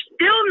then you're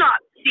still not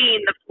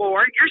seeing the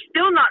floor. You're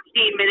still not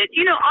seeing minutes.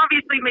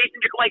 Obviously,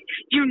 Mason,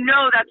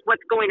 that's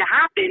what's going to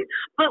happen.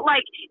 But,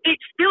 it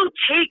still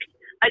takes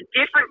a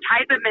different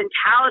type of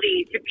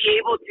mentality to be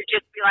able to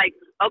just be like,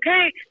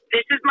 okay,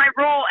 this is my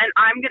role and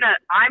I'm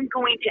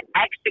going to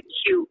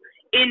execute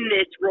in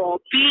this role,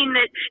 being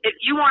that if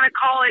you want to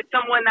call it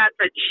someone that's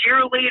a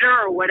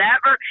cheerleader or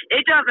whatever,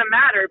 it doesn't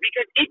matter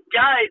because it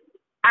does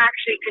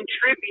actually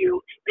contribute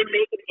and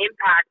make an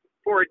impact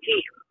for a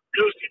team.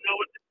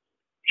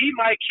 He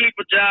might keep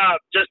a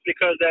job just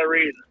because of that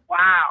reason.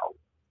 Wow.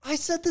 I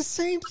said the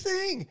same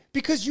thing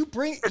because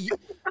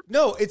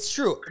no, it's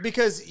true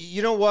because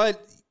you know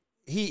what?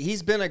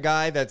 He's been a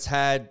guy that's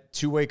had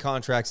two-way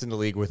contracts in the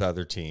league with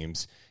other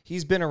teams.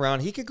 He's been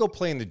around. He could go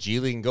play in the G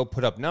League and go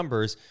put up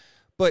numbers,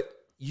 but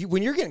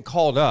when you're getting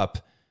called up,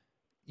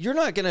 you're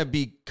not going to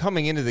be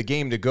coming into the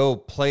game to go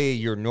play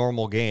your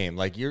normal game.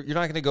 Like you're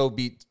not going to go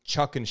be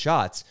chucking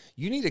shots.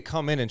 You need to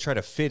come in and try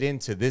to fit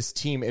into this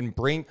team and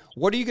bring,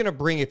 what are you going to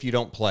bring if you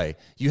don't play?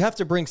 You have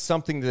to bring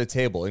something to the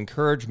table,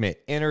 encouragement,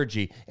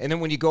 energy. And then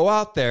when you go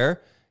out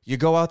there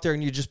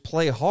and you just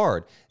play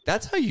hard.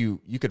 That's how you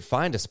could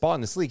find a spot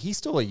in this league. He's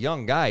still a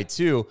young guy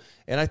too.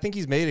 And I think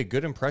he's made a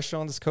good impression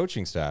on this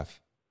coaching staff.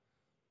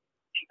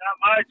 He got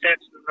my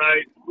attention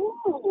tonight.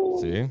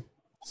 Ooh.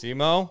 See,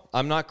 Mo?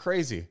 I'm not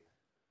crazy.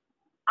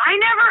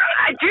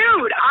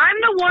 Dude, I'm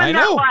the one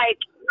that like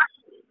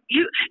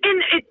you, and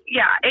it's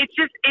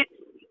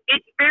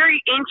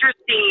very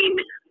interesting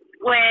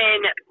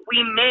when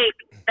we make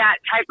that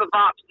type of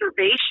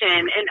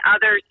observation and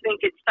others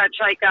think it's such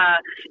a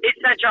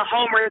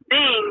homer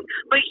thing.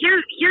 But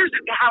here's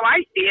how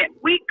I see it.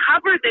 We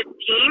cover this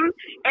team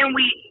and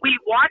we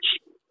watch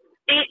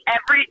it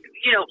every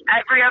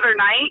other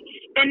night.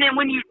 And then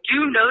when you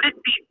do notice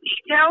these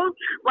details,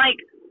 like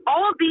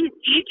all of these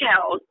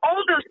details, all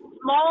those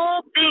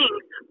small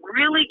things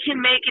really can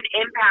make an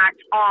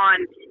impact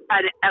on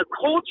a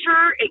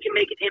culture. It can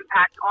make an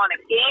impact on a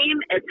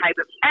game, a type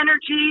of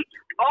energy,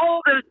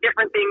 all those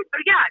different things. So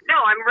yeah, no,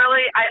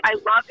 I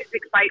love his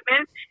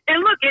excitement.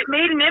 And look, it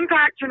made an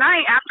impact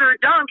tonight after a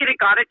dunk and it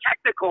got a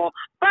technical.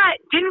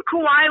 But didn't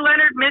Kawhi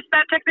Leonard miss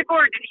that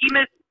technical or did he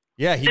miss?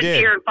 Yeah, he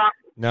did.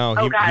 No,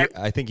 okay.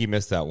 I think he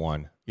missed that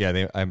one.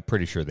 Yeah, I'm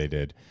pretty sure they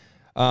did.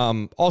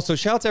 Also,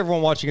 shout out to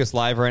everyone watching us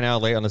live right now,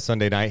 late on a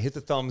Sunday night. Hit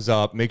the thumbs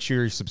up. Make sure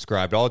you're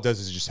subscribed. All it does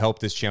is just help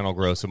this channel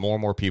grow so more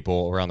and more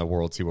people around the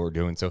world see what we're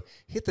doing. So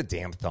hit the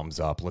damn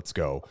thumbs up. Let's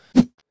go.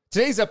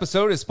 Today's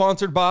episode is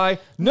sponsored by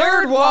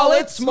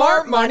NerdWallet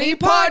Smart Money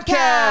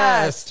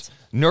Podcast.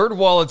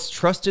 NerdWallet's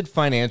trusted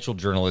financial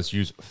journalists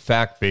use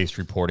fact-based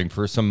reporting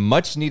for some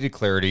much-needed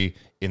clarity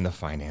in the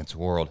finance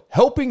world,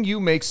 helping you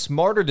make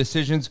smarter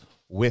decisions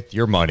with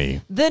your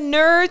money. The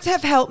nerds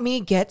have helped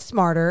me get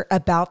smarter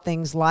about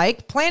things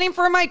like planning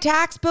for my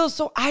tax bill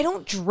so I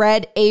don't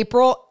dread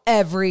April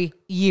every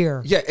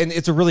year. Yeah, and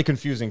it's a really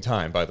confusing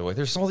time, by the way.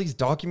 There's all these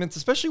documents,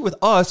 especially with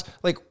us,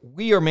 like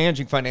we are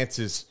managing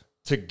finances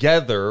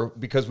together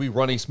because we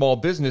run a small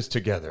business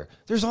together.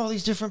 There's all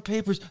these different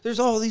papers. There's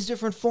all these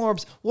different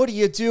forms. What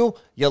do?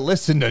 You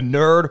listen to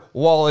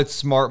NerdWallet's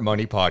Smart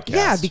Money Podcast.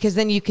 Yeah, because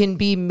then you can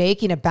be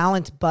making a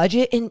balanced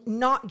budget and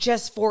not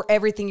just for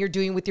everything you're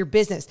doing with your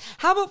business.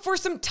 How about for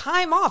some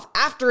time off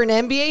after an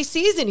NBA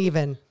season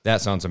even? That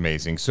sounds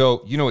amazing.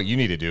 So you know what you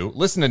need to do?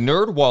 Listen to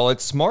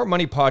NerdWallet's Smart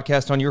Money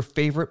Podcast on your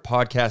favorite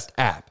podcast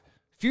app.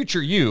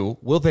 Future you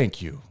will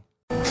thank you.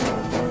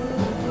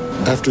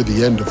 After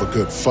the end of a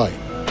good fight,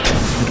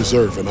 you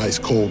deserve an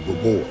ice-cold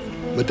reward.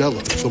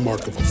 Modelo is the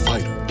mark of a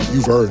fighter.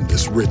 You've earned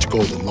this rich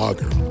golden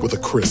lager with a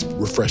crisp,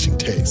 refreshing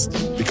taste.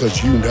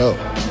 Because you know,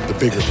 the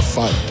bigger the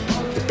fight,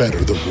 the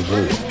better the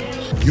reward.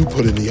 You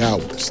put in the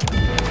hours,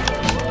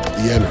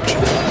 the energy,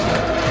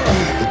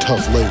 the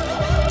tough labor.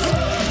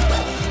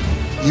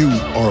 You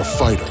are a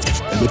fighter,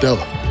 and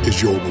Modelo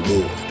is your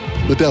reward.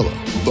 Modelo,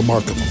 the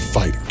mark of a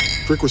fighter.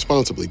 Drink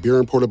responsibly. Beer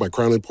imported by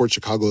Crown Imports,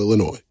 Chicago,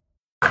 Illinois.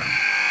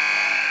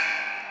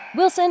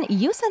 Wilson,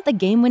 you sent the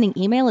game-winning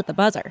email at the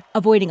buzzer,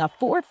 avoiding a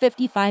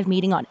 4:55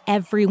 meeting on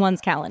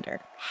everyone's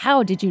calendar.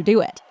 How did you do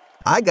it?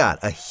 I got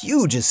a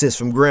huge assist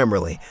from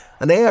Grammarly,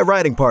 an AI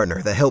writing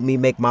partner that helped me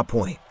make my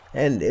point.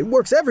 And it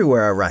works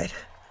everywhere I write.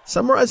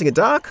 Summarizing a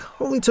doc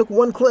only took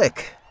one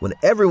click. When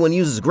everyone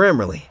uses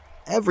Grammarly,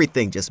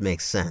 everything just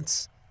makes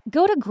sense.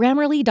 Go to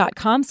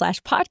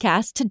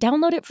Grammarly.com/podcast to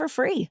download it for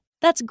free.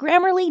 That's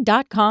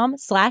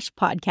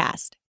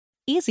Grammarly.com/podcast.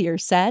 Easier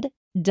said,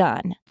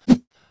 done.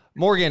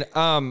 Morgan,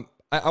 I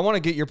want to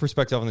get your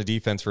perspective on the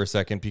defense for a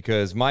second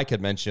because Mike had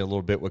mentioned a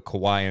little bit with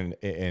Kawhi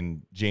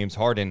and James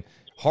Harden.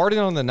 Harden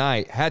on the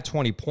night had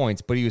 20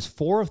 points, but he was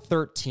 4 of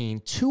 13,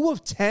 2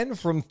 of 10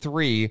 from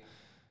 3.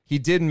 He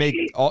did make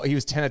he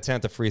was 10 of 10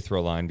 at the free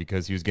throw line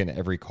because he was getting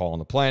every call on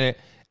the planet.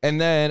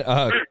 And then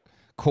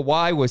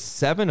Kawhi was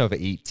 7 of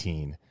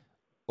 18,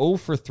 0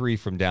 for 3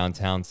 from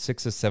downtown,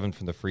 6 of 7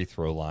 from the free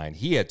throw line.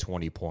 He had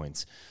 20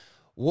 points.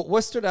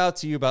 What stood out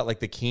to you about like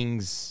the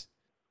Kings'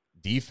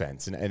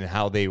 defense and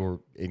how they were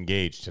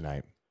engaged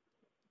tonight?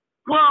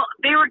 Well,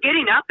 they were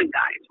getting up in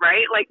guys,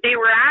 right? Like they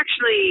were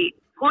actually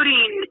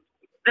putting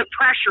the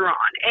pressure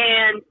on.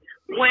 And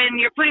when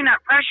you're putting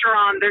that pressure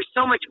on, there's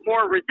so much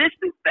more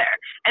resistance there.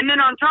 And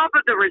then on top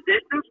of the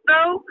resistance,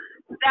 though,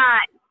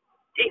 that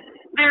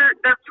their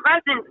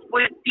presence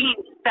was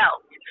being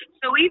felt.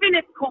 So even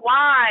if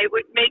Kawhi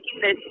was making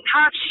this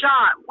tough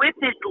shot with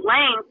his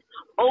length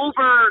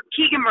over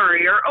Keegan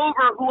Murray or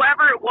over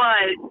whoever it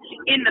was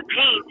in the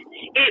paint,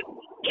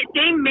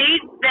 they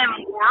made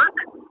them work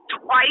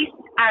twice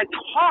as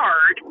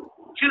hard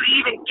to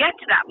even get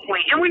to that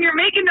point. And when you're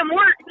making them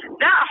work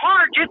that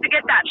hard just to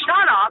get that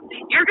shot off,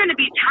 you're going to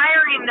be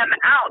tiring them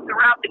out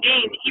throughout the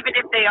game, even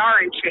if they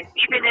are in shape,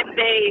 even if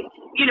they,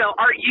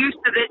 are used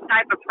to this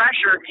type of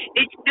pressure,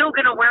 it's still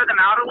going to wear them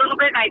out a little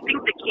bit. And I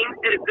think the Kings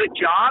did a good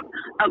job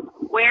of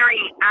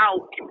wearing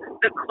out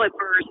the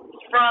Clippers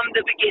from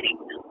the beginning,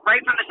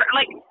 right from the start.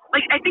 Like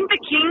I think the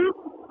Kings,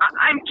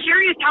 I'm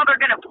curious how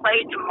they're going to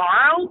play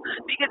tomorrow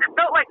because it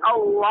felt like a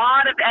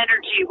lot of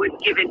energy was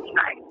given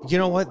tonight. You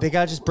know what? They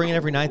got to just bring it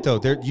every night,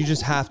 though. You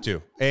just have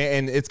to.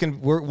 And it's going to,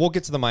 we'll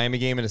get to the Miami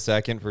game in a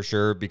second for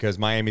sure because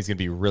Miami's going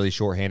to be really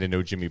shorthanded.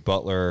 No Jimmy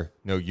Butler,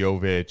 no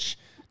Jovic,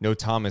 no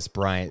Thomas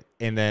Bryant.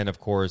 And then, of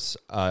course,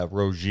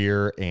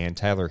 Rozier and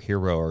Tyler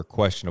Hero are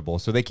questionable.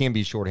 So they can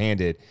be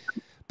shorthanded.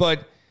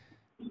 But,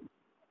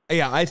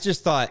 yeah, I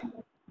just thought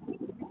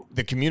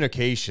the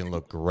communication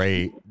looked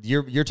great.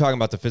 You're talking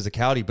about the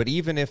physicality, but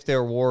even if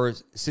there were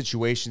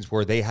situations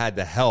where they had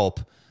the help,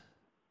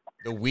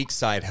 the weak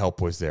side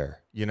help was there.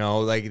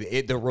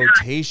 The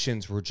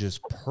rotations were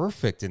just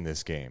perfect in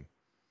this game.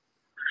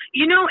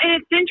 And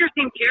it's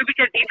interesting too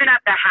because even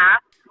at the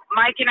half,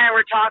 Mike and I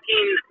were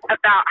talking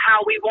about how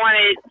we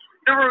wanted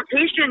the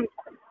rotations.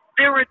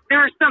 They were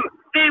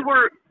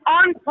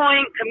on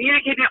point,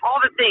 communicating all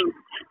the things.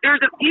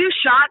 There's a few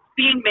shots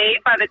being made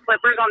by the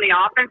Clippers on the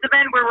offensive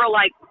end where we're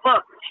like,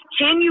 look,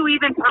 can you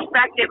even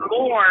perfect it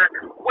more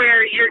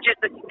where you're just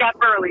a step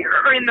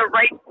earlier or in the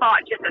right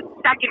spot just a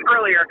second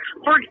earlier?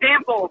 For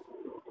example,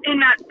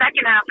 in that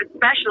second half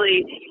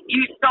especially,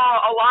 you saw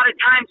a lot of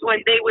times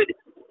when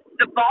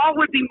the ball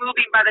would be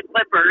moving by the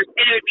Clippers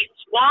and it would be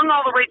swung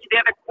all the way to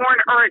the other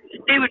corner, or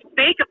they would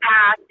fake a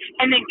pass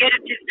and then get it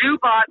to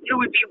Zubac,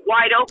 who would be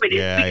wide open.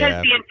 Because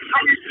the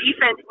entire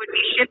defense would be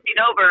shifting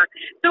over.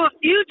 So a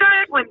few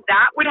times when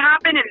that would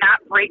happen and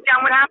that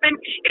breakdown would happen,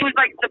 it was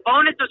like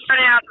Sabonis was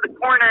running out to the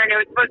corner and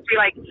it was supposed to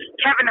be like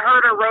Kevin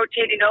Huerter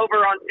rotating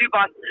over on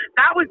Zubac.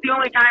 That was the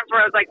only times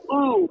where I was like,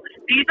 ooh,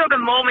 these are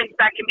the moments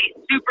that can be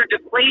super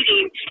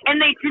deflating,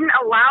 and they didn't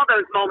allow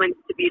those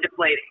moments to be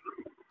deflating.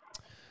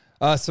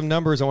 Some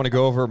numbers I want to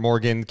go over,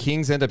 Morgan.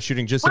 Kings end up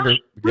shooting just under.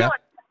 Yeah.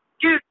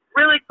 Dude,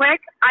 really quick,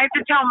 I have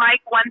to tell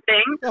Mike one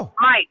thing. Oh.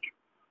 Mike,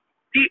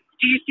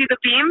 do you see the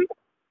beam?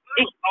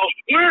 Do you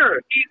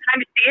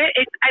kind of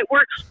see it?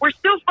 We're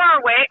still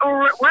far away,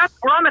 or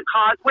we're on the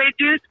causeway,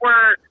 Deuce.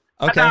 We're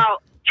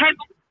about 10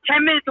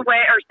 minutes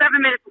away or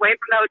 7 minutes away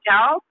from the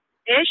hotel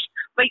ish.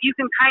 But you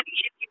can kind of,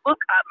 if you look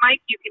up,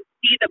 Mike, you can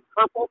see the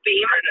purple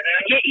beam.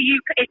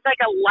 It's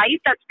like a light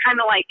that's kind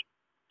of like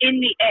in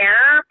the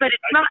air, but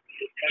it's not.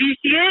 Do you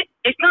see it?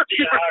 It's not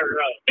super.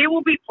 It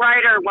will be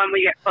brighter when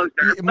we get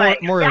closer.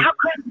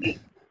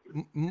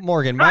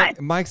 Morgan,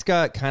 Mike's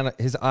got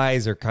his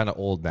eyes are kind of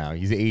old now.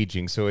 He's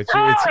aging, so it's.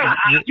 Don't talk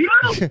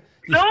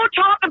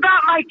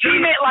about my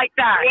teammate like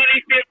that.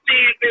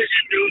 2015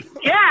 vision, dude.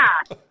 Yeah.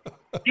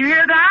 You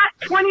hear that?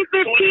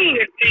 2015.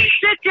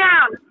 Sit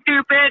down,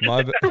 stupid.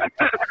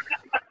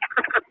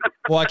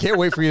 Well, I can't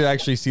wait for you to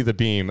actually see the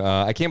beam.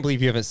 I can't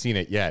believe you haven't seen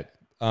it yet.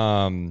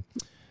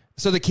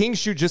 So the Kings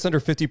shoot just under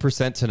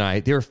 50%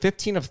 tonight. They were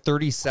 15 of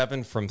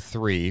 37 from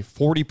three,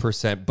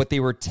 40%, but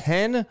they were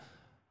 10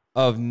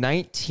 of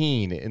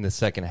 19 in the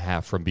second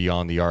half from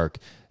beyond the arc.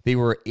 They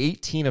were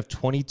 18 of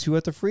 22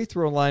 at the free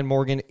throw line,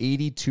 Morgan,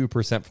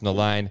 82% from the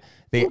line.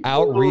 They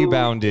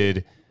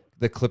out-rebounded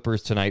the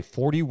Clippers tonight,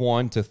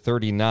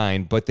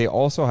 41-39, but they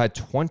also had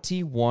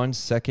 21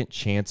 second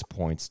chance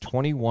points,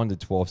 21 to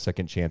 12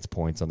 second chance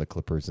points on the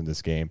Clippers in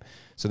this game.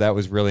 So that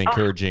was really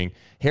encouraging.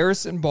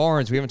 Harrison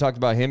Barnes, we haven't talked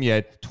about him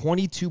yet.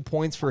 22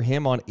 points for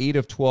him on 8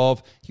 of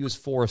 12. He was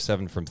 4 of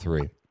 7 from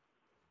 3.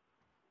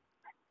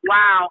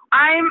 Wow.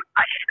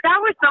 That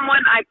was someone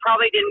I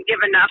probably didn't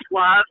give enough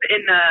love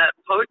in the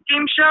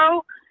post-game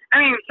show. I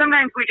mean,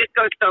 sometimes we just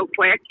go so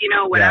quick,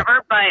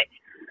 whatever, yeah.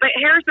 But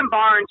Harrison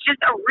Barnes,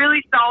 just a really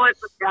solid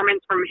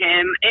performance from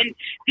him. And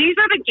these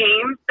are the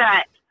games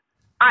that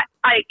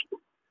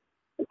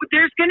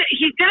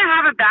he's gonna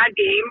have a bad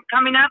game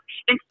coming up,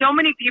 and so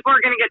many people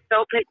are gonna get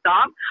so pissed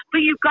off.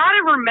 But you've got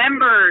to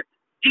remember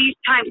these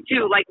times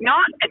too. Like,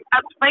 not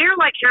a player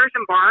like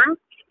Harrison Barnes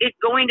is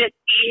going to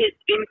see his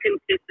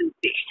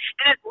inconsistency,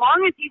 and as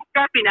long as he's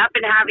stepping up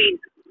and having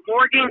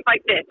more games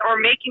like this or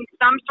making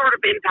some sort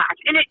of impact,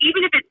 and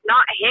even if it's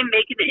not him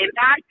making the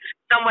impact,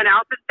 someone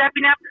else is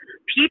stepping up,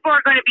 people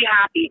are going to be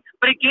happy.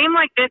 But a game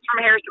like this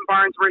from Harrison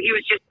Barnes where he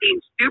was just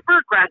being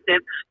super aggressive,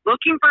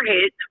 looking for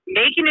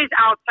making his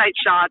outside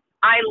shots,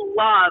 I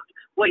love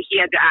what he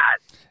had to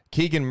add.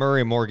 Keegan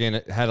Murray,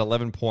 Morgan, had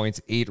 11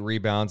 points, 8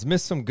 rebounds,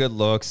 missed some good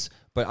looks,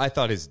 but I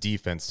thought his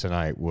defense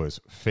tonight was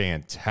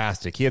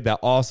fantastic. He had that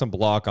awesome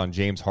block on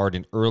James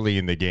Harden early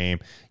in the game.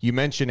 You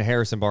mentioned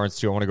Harrison Barnes,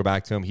 too. I want to go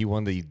back to him. He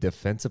won the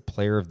Defensive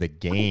Player of the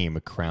Game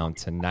crown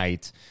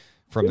tonight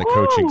from the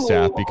coaching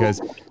staff,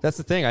 because that's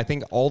the thing. I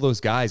think all those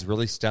guys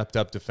really stepped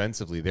up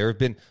defensively. There have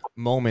been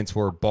moments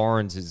where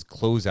Barnes'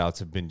 closeouts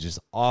have been just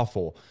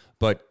awful,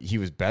 but he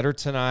was better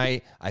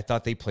tonight. I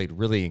thought they played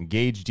really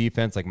engaged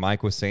defense. Like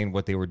Mike was saying,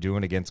 what they were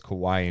doing against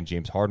Kawhi and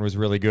James Harden was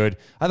really good.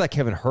 I thought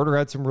Kevin Huerter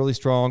had some really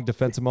strong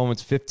defensive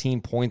moments,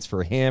 15 points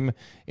for him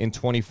in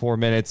 24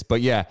 minutes. But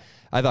yeah,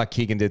 I thought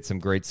Keegan did some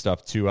great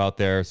stuff too out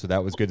there, so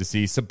that was good to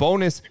see.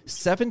 Sabonis,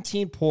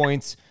 17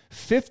 points,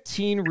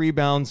 15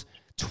 rebounds,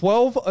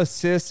 12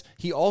 assists.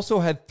 He also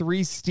had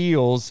 3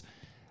 steals.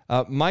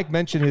 Mike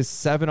mentioned his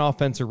 7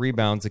 offensive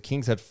rebounds. The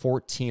Kings had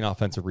 14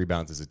 offensive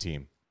rebounds as a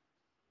team.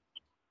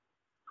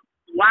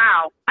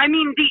 Wow. I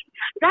mean,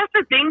 that's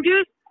the thing,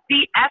 dude.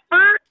 The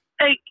effort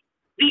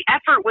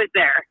was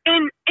there.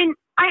 And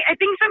I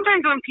think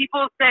sometimes when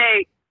people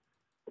say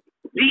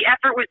the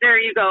effort was there,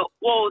 you go,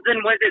 well, then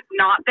was it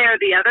not there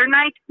the other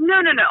night? No.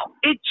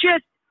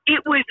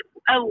 It was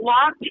a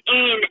locked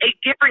in, a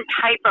different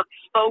type of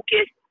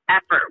focused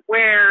effort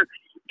where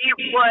it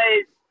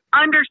was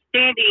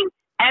understanding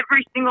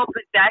every single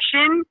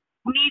possession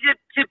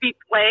needed to be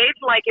played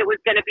like it was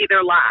going to be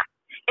their last.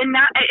 And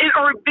that,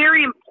 or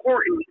very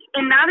important.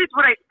 And that is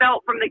what I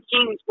felt from the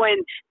Kings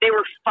when they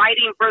were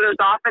fighting for those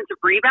offensive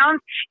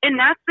rebounds. And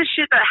that's the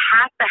shit that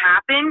has to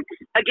happen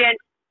against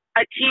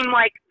a team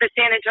like the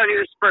San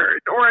Antonio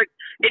Spurs. Or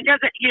it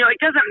doesn't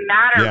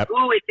matter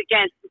who it's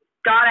against. It's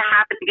got to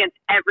happen against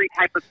every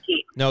type of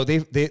team. No,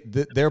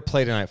 their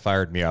play tonight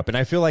fired me up. And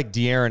I feel like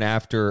De'Aaron,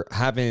 after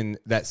having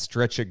that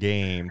stretch of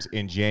games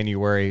in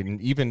January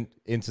and even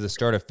into the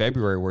start of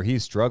February where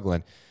he's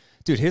struggling,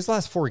 dude, his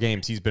last 4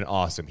 games, he's been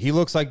awesome. He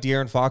looks like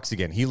De'Aaron Fox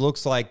again. He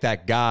looks like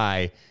that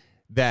guy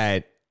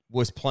that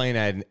was playing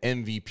at an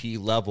MVP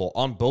level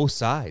on both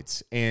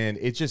sides. And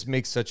it just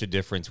makes such a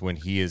difference when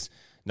he is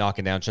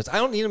knocking down shots. I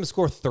don't need him to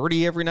score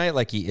 30 every night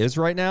like he is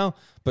right now,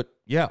 but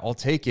yeah, I'll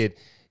take it.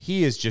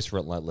 He is just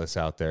relentless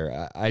out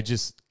there. I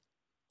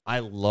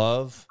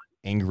love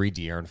angry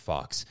De'Aaron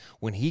Fox.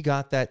 When he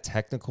got that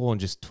technical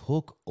and just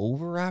took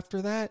over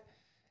after that,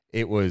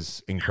 it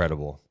was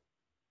incredible.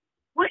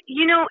 Well,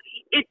 you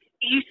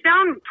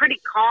sound pretty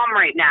calm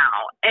right now,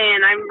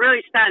 and I'm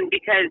really stunned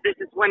because this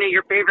is one of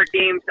your favorite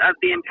games of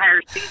the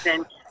entire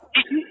season.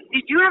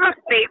 Did you have a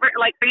favorite?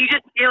 Like, are you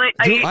just feeling?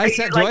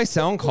 Do I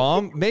sound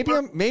calm?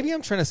 Maybe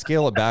I'm trying to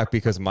scale it back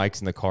because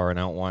Mike's in the car, and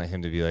I don't want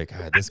him to be like,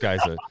 this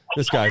guy's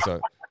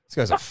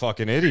a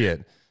fucking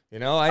idiot. You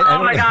know? I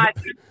don't my God.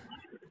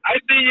 I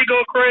see you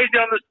go crazy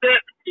on the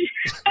set.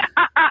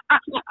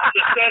 The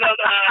set of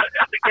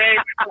the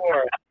game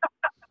before.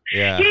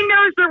 Yeah. He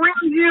knows the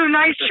real you.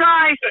 Nice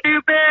try,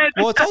 stupid.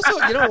 Well, it's also,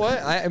 you know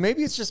what?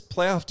 Maybe it's just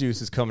playoff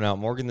Deuce is coming out,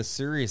 Morgan. The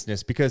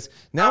seriousness, because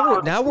now we're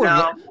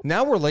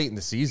late in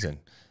the season.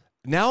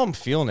 Now I'm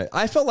feeling it.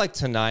 I felt like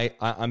tonight.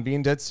 I'm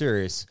being dead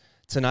serious.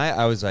 Tonight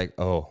I was like,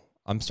 oh,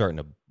 I'm starting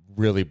to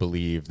really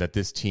believe that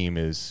this team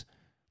is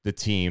the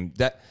team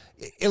that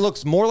it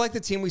looks more like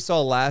the team we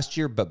saw last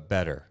year, but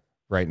better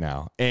right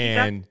now.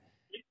 And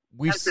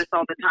we do this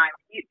all the time.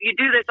 You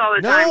do this all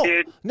the time,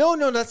 dude.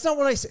 No, that's not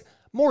what I say.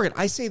 Morgan,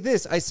 I say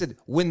this. I said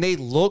when they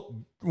look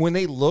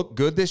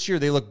good this year,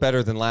 they look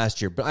better than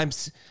last year.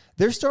 But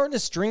they're starting to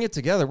string it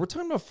together. We're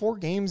talking about 4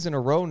 games in a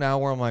row now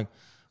where I'm like,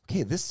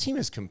 okay, this team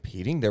is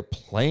competing. They're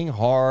playing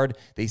hard.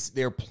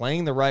 They're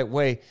playing the right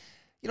way.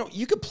 You know,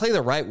 you could play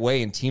the right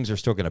way and teams are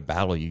still going to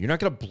battle you. You're not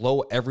going to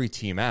blow every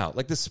team out.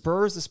 Like the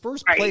Spurs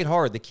played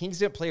hard. The Kings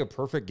didn't play a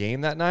perfect game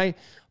that night,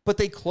 but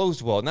they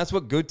closed well, and that's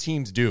what good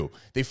teams do.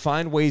 They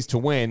find ways to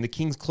win. The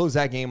Kings closed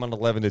that game on an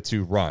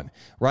 11-2 run,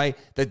 right?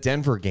 The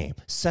Denver game,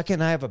 second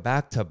night of a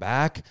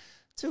back-to-back.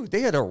 Dude,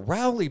 they had to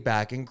rally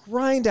back and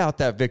grind out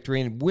that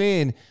victory and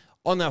win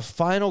on that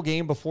final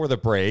game before the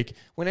break.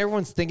 When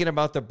everyone's thinking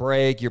about the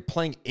break, you're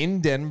playing in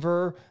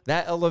Denver,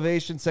 that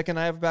elevation, second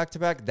night of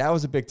back-to-back, that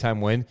was a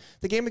big-time win.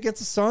 The game against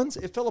the Suns,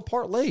 it fell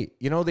apart late.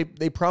 You know,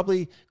 they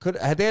probably could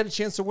 – they had a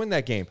chance to win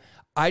that game.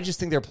 I just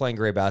think they're playing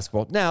great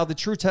basketball. Now, the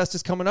true test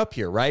is coming up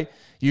here, right?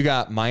 You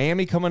got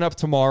Miami coming up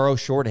tomorrow,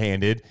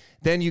 shorthanded.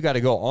 Then you got to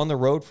go on the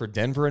road for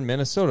Denver and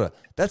Minnesota.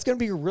 That's going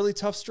to be a really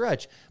tough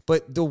stretch.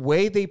 But the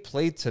way they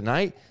played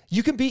tonight,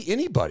 you can beat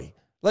anybody.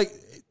 Like,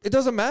 it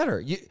doesn't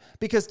matter.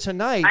 Because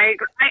tonight, I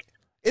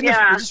agree.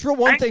 Just real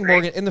one thing,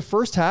 Morgan. In the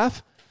first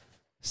half,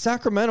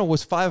 Sacramento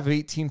was 5 of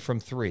 18 from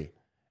 3.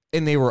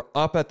 And they were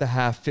up at the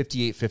half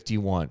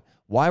 58-51.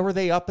 Why were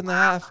they up in the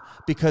half?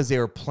 Because they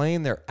were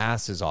playing their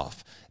asses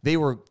off. They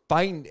were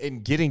fighting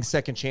and getting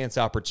second chance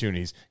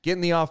opportunities,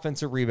 getting the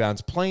offensive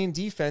rebounds, playing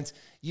defense.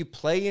 You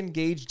play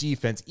engaged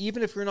defense,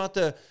 even if you're not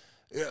the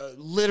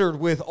littered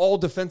with all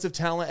defensive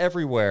talent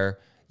everywhere.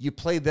 You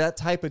play that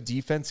type of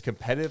defense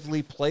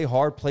competitively, play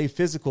hard, play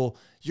physical.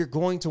 You're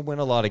going to win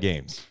a lot of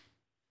games.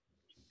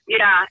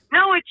 Yeah,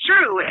 no, it's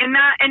true, we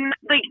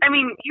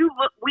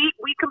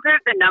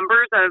compared the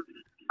numbers of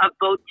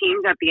both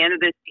teams at the end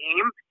of this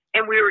game,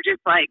 and we were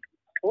just like,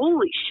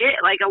 holy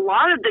shit, like a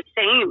lot of the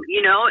same,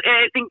 you know. And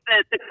I think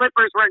that the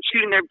Clippers weren't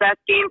shooting their best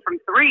game from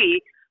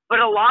 3, but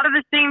a lot of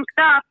the same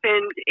stuff.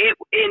 And it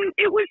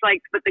was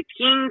like, but the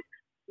Kings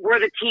were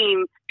the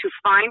team to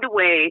find a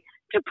way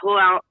to pull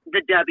out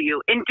the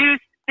W. And Deuce,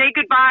 say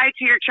goodbye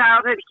to your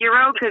childhood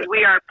hero because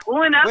we are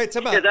pulling up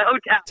to the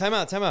hotel. Time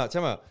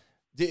out.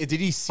 Did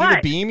he see What?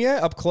 the beam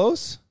yet up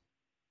close?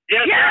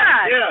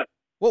 Yeah.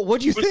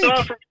 What'd you We think?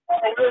 saw it from a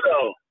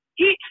window.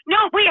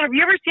 Wait, have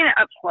you ever seen it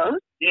up close?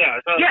 Yeah,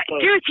 I saw it Yeah,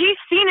 close. dude, he's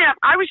seen it.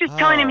 I was just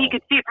telling him he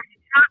could see it from the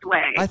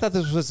pathway. I thought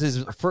this was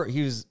his first.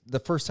 He was the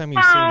first time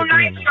he's seen Oh, the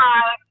beam. nice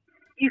try.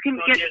 You can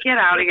get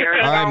out of here.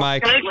 All right,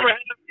 Mike. Thanks for having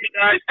me,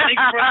 guys.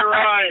 Thanks for the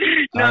ride.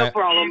 No All right.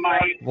 problem,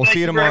 Mike. We'll see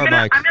you tomorrow,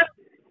 Mike. I'm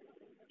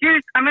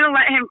gonna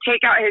let him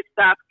take out his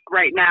stuff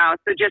right now.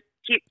 So just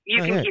keep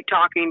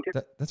talking to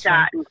That's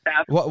chat fine. and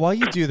stuff. While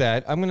you do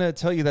that, I'm going to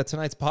tell you that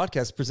tonight's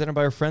podcast is presented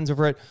by our friends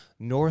over at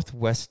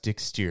Northwest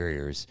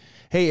Exteriors.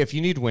 Hey, if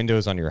you need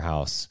windows on your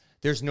house,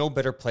 there's no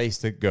better place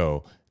to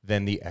go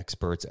than the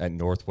experts at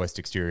Northwest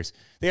Exteriors.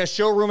 They have a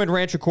showroom in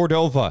Rancho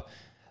Cordova.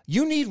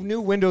 You need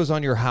new windows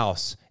on your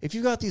house. If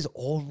you got these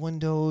old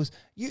windows,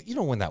 you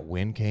know when that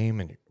wind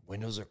came and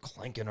windows are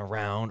clanking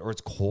around or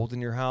it's cold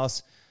in your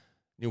house,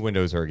 new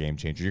windows are a game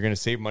changer. You're going to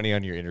save money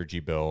on your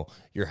energy bill.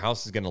 Your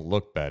house is going to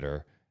look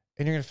better,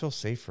 and you're going to feel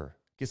safer.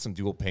 Get some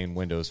dual pane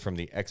windows from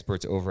the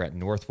experts over at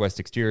Northwest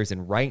Exteriors.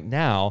 And right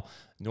now,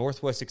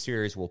 Northwest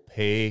Exteriors will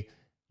pay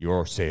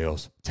your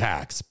sales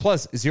tax.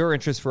 Plus, 0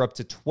 interest for up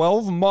to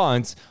 12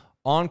 months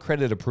on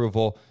credit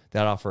approval.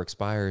 That offer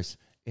expires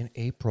in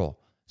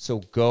April. So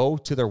go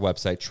to their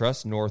website,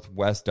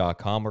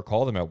 trustnorthwest.com, or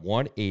call them at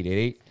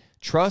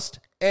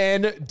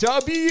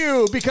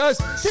 1-888-TRUST-NW, because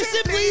they're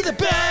simply the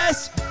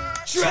best.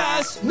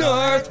 Trust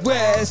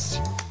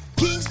Northwest.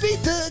 Kings beat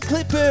the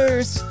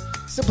Clippers.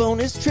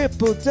 Sabonis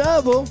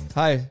triple-double.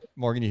 Hi,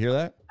 Morgan, you hear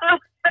that?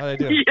 How'd I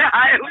do? Yeah,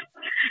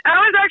 that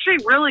was actually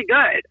really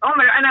good. Oh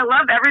my, and I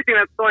love everything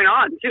that's going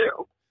on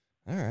too.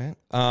 All right.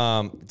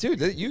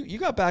 Dude, you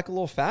got back a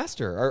little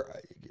faster.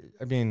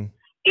 You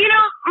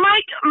know,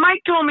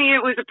 Mike told me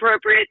it was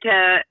appropriate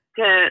to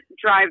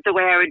drive the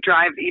way I would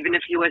drive even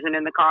if he wasn't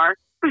in the car.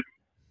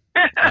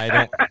 I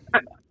don't.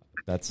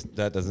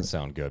 That doesn't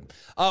sound good.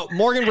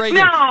 Morgan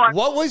Reagan, No.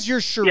 what was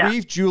your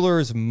Sharif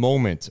Jewelers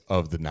moment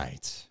of the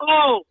night?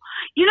 Oh,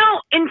 you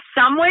know, in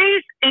some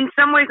ways, I'm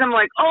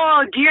like,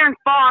 oh, De'Aaron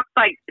Fox,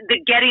 like the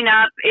getting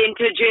up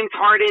into James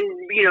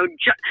Harden, you know,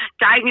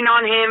 diving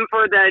on him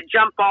for the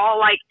jump ball,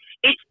 like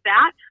it's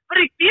that. But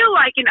I feel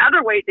like in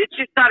other ways, it's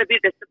just got to be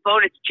the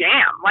Sabonis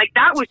jam. Like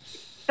that was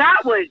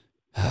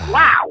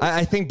wow.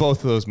 I think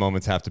both of those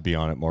moments have to be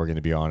on it, Morgan,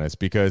 to be honest,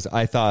 because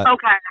I thought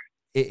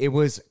it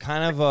was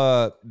kind of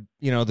the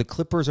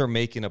Clippers are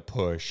making a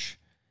push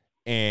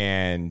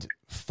and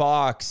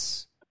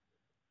Fox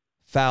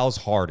fouls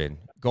Harden.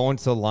 Going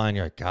to the line,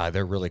 you're like, God,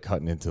 they're really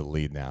cutting into the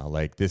lead now.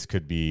 Like, this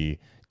could be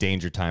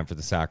danger time for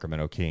the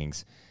Sacramento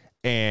Kings.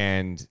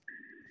 And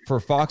for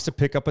Fox to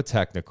pick up a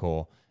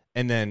technical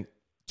and then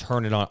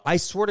turn it on. I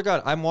swear to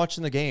God, I'm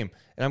watching the game,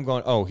 and I'm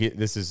going, oh,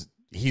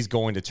 he's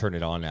going to turn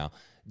it on now.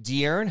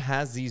 De'Aaron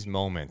has these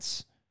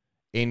moments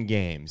in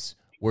games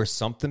where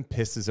something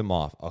pisses him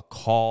off, a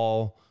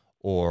call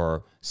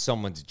or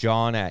someone's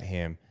jawing at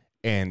him,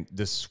 and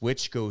the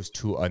switch goes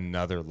to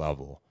another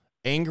level.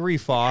 Angry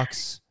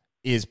Fox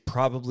is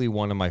probably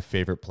one of my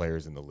favorite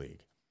players in the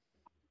league.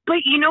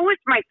 But you know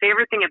what's my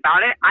favorite thing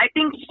about it? I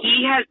think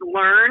he has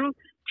learned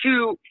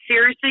to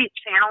seriously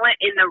channel it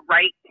in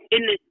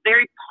this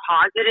very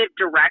positive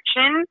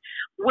direction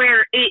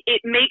where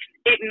it makes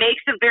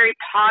a very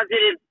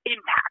positive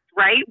impact,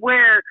 right?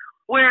 Where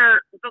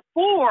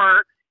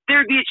before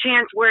there'd be a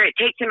chance where it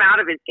takes him out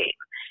of his game.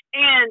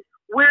 And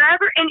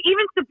wherever, and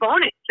even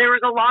Sabonis, there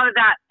was a lot of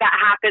that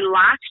happened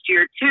last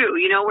year too,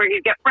 you know, where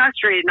he'd get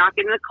frustrated, not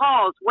getting the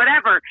calls,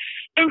 whatever.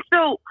 And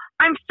so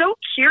I'm so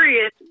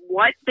curious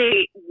what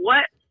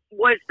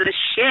was the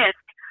shift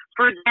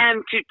for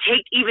them to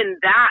take even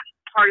that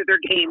part of their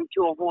game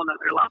to a whole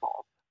nother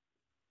level.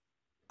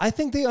 I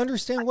think they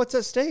understand what's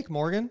at stake,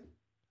 Morgan.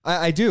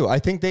 I do. I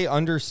think they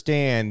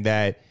understand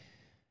that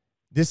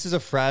this is a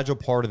fragile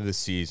part of the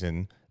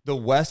season. The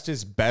West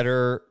is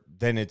better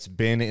than it's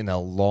been in a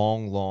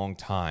long, long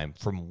time,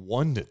 from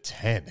 1 to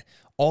 10.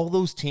 All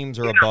those teams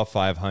are above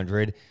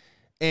 500,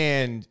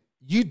 and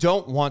you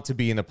don't want to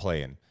be in a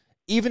play-in.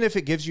 Even if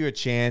it gives you a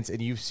chance,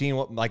 and you've seen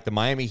what like the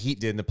Miami Heat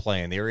did in the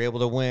play-in. They were able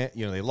to win.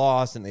 You know, they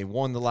lost, and they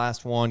won the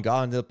last one,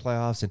 got into the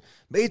playoffs, and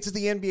made it to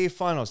the NBA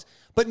Finals.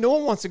 But no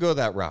one wants to go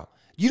that route.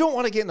 You don't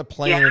want to get in the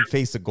play-in and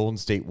face the Golden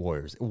State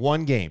Warriors.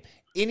 One game.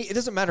 It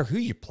doesn't matter who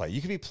you play.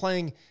 You could be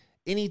playing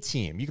any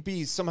team. You could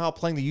be somehow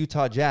playing the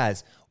Utah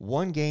Jazz.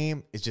 One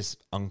game is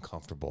just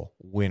uncomfortable.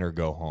 Win or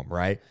go home,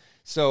 right?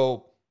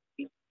 So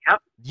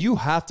you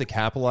have to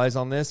capitalize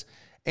on this.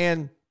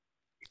 And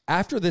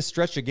after this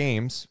stretch of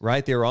games,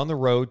 right, they're on the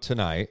road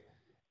tonight.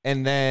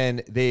 And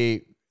then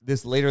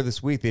later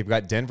this week, they've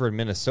got Denver and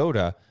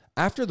Minnesota.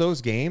 After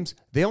those games,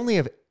 they only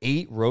have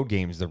 8 road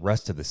games the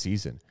rest of the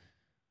season.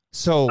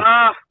 So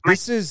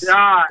this is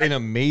an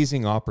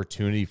amazing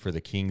opportunity for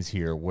the Kings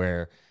here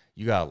where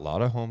you got a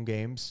lot of home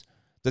games.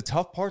 The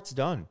tough part's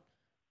done.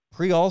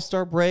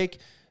 Pre-All-Star break,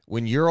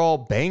 when you're all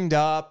banged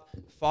up,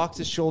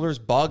 Fox's shoulders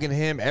bugging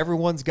him,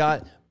 everyone's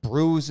got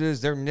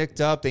bruises, they're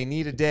nicked up, they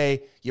need a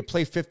day. You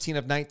play 15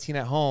 of 19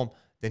 at home,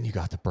 then you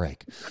got the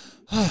break.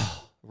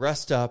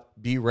 Rest up,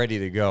 be ready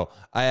to go.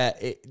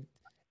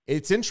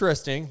 it's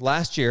interesting.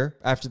 Last year,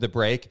 after the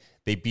break,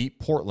 they beat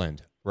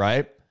Portland,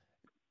 right?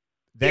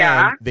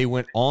 Then they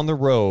went on the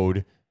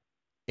road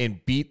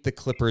and beat the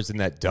Clippers in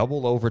that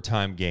double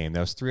overtime game. That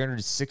was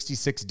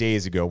 366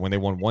 days ago when they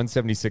won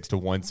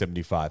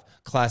 176-175.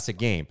 Classic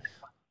game.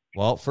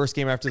 Well, first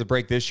game after the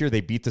break this year,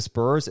 they beat the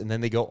Spurs, and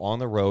then they go on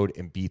the road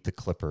and beat the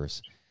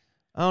Clippers.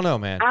 I don't know,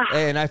 man.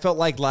 And I felt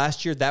like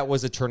last year that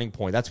was a turning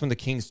point. That's when the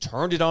Kings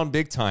turned it on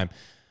big time.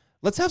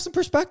 Let's have some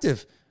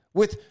perspective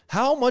with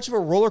how much of a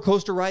roller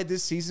coaster ride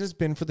this season has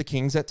been for the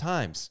Kings at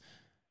times.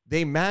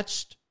 They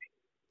matched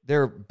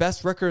their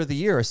best record of the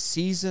year, a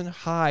season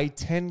high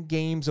 10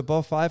 games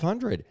above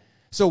 500.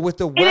 So with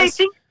the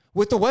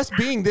West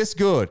being this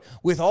good,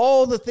 with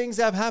all the things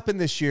that have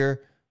happened this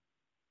year,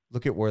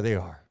 look at where they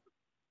are.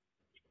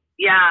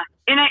 Yeah,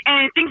 and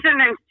I think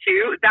sometimes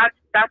too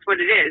that's what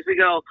it is. We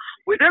go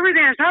with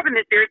everything that's happened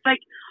this year. It's like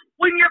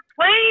when you're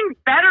playing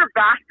better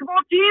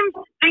basketball teams,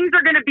 things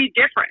are going to be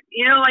different.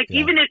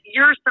 Even if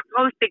you're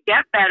supposed to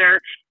get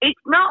better, it's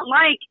not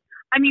like.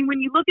 I mean,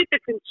 when you look at the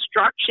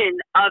construction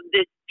of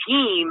this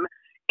team,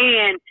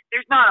 and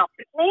there's not a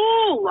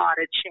whole lot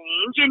of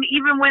change, and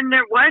even when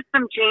there was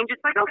some change,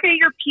 it's like, okay,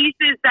 your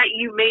pieces that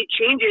you made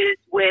changes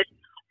with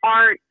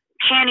aren't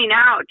panning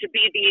out to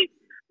be these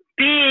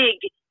big,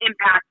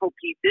 impactful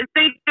pieces.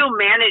 They still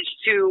managed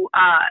to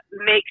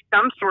make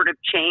some sort of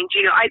change.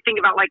 I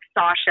think about like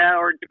Sasha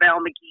or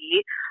JaVale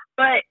McGee,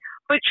 but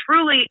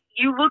truly,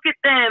 you look at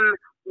them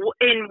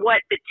in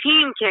what the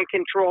team can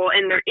control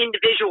in their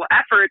individual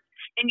efforts,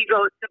 and you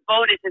go,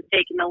 Sabonis has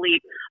taken a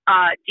leap.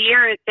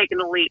 De'Aaron has taken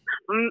a leap.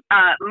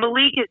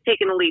 Malik has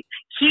taken a leap.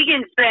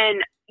 Keegan's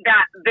been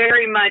that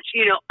very much,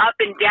 up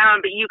and down,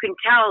 but you can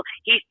tell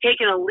he's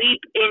taken a leap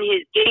in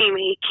his game.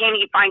 Can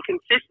he find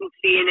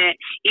consistency in it,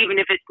 even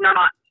if it's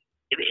not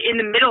in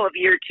the middle of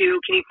year two?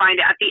 Can he find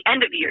it at the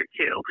end of year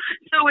two?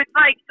 So it's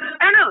like,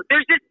 I don't know.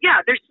 There's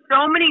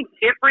so many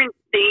different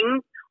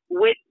things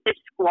with this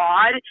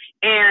squad,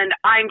 and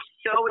I'm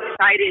so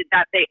excited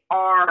that they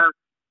are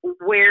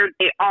where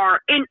they are.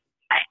 And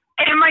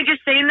am I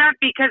just saying that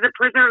because a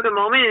prisoner of the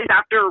moment is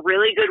after a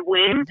really good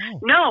win?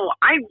 No,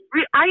 I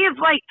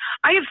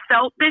have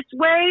felt this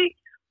way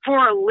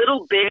for a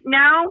little bit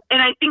now,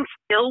 and I think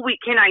still we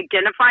can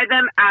identify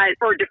them as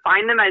or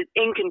define them as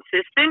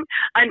inconsistent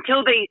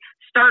until they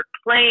start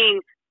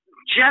playing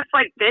just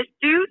like this,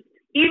 dude.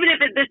 Even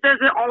if this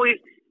doesn't always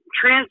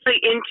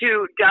translate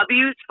into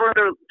W's for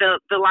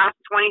the last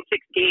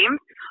 26 games.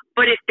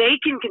 But if they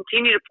can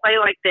continue to play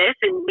like this,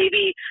 and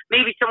maybe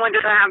someone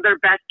doesn't have their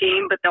best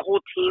game, but the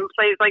whole team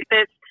plays like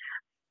this,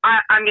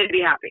 I'm going to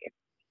be happy.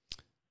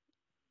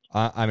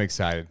 I'm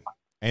excited.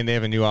 And they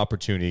have a new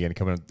opportunity again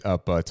coming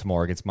up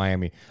tomorrow against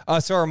Miami.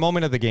 So our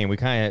moment of the game, we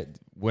kind of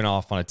went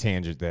off on a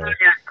tangent there.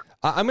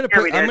 I'm going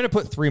to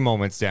put 3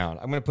 moments down.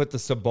 I'm going to put the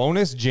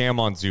Sabonis jam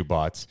on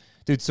Zubats.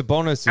 Dude,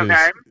 Sabonis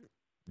is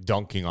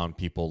dunking on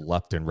people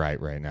left and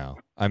right now.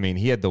 I mean,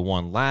 he had the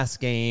one last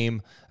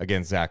game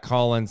against Zach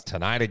Collins,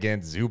 tonight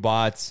against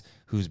Zubats,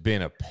 who's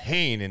been a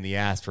pain in the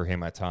ass for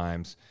him at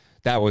times.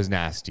 That was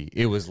nasty.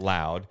 It was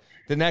loud.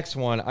 The next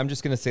one, I'm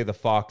just going to say the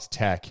Fox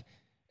Tech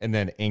and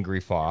then Angry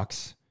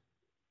Fox.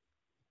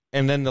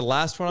 And then the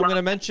last one I'm going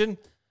to mention,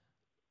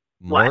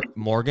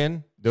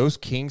 Morgan, those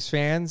Kings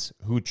fans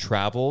who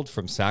traveled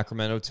from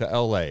Sacramento to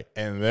LA,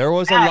 and there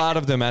was a lot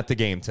of them at the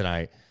game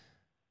tonight.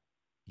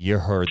 You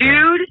heard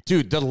them.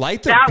 Dude, the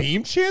Light the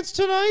Beam chants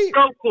tonight?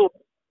 So cool.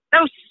 That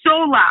was so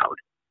loud.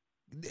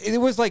 It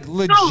was like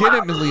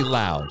legitimately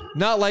loud.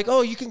 Not like,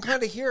 oh, you can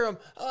kind of hear them.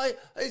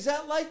 Is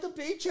that Light the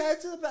Beam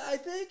chants in the back, I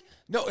think?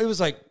 No, it was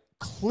like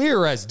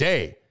clear as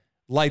day.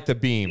 Light the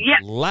Beam. Yeah.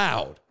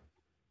 Loud.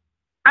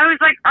 I was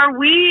like, are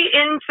we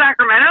in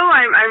Sacramento?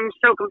 I'm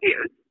so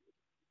confused.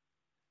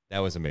 That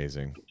was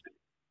amazing.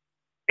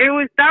 That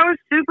was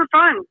super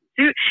fun.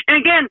 And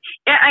again,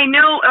 I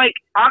know, like,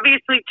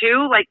 obviously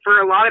too, like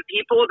for a lot of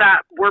people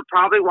that were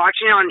probably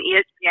watching it on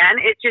ESPN,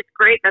 it's just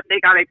great that they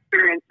got to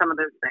experience some of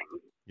those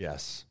things.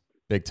 Yes.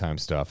 Big time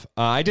stuff.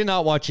 I did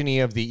not watch any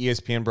of the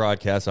ESPN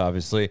broadcasts,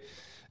 obviously.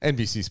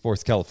 NBC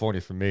Sports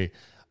California for me.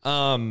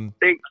 Thank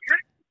you.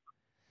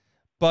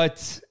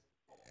 But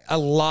a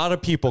lot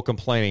of people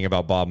complaining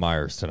about Bob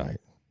Myers tonight.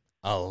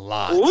 A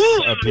lot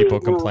of people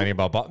complaining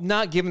about Bob.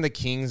 Not giving the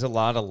Kings a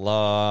lot of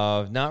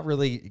love. Not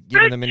really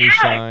giving them any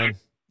shine.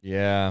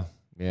 Yeah.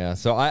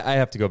 So I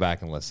have to go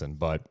back and listen,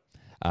 but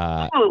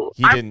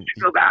he didn't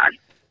go back.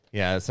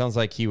 Yeah, it sounds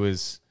like he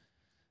was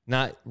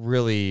not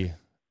really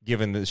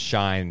given the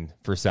shine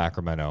for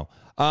Sacramento.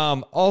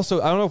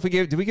 Also, I don't know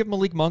if did we give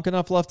Malik Monk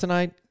enough left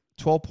tonight?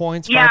 12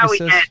 points, 5 assists?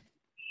 We did.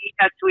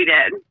 Yes, we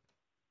did.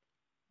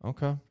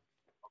 Okay.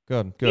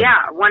 Good.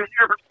 Yeah,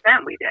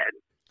 100% we did.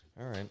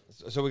 All right.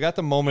 So we got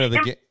the moment of the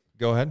game.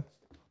 Go ahead.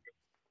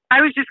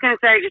 I was just going to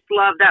say, I just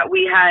love that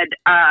we had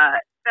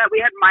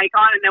Mike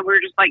on, and then we were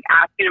just like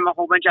asking him a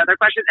whole bunch of other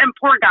questions. And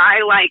poor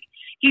guy, like,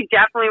 he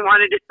definitely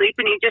wanted to sleep,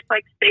 and he just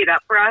like stayed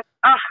up for us.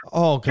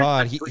 Oh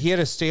God, he had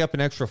to stay up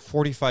an extra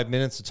 45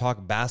 minutes to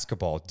talk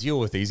basketball. Deal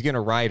with it. He's going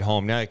to ride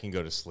home now. He can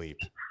go to sleep.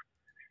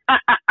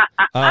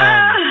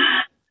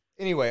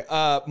 Anyway,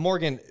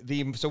 Morgan,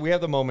 so we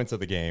have the moments of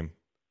the game.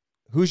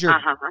 Who's your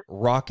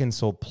rock and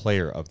soul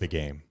player of the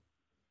game?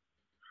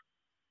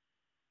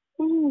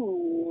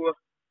 Ooh,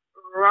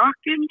 rock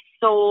and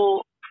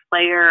soul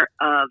player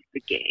of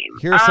the game.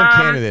 Here are some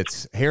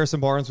candidates. Harrison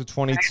Barnes with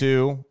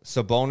 22.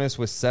 Sabonis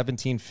with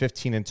 17,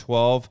 15, and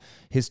 12.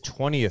 His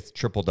 20th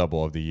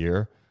triple-double of the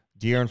year.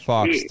 De'Aaron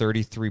Fox,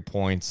 33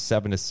 points,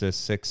 7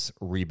 assists, 6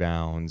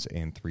 rebounds,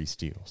 and 3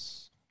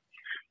 steals.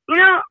 You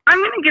know, I'm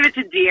going to give it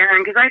to De'Aaron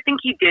because I think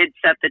he did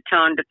set the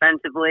tone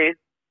defensively.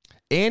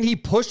 And he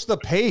pushed the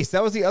pace.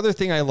 That was the other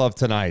thing I loved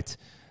tonight.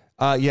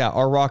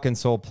 Our rock and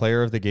soul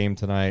player of the game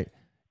tonight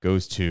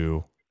goes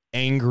to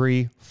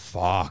Angry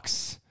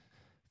Fox.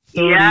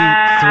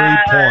 33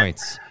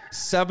 points,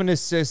 7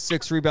 assists,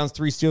 6 rebounds,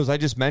 3 steals. I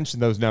just mentioned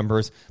those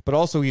numbers, but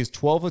also he is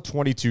 12 of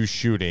 22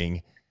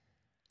 shooting,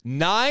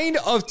 9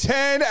 of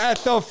 10 at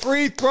the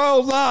free throw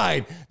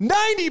line,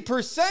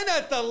 90%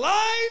 at the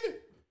line.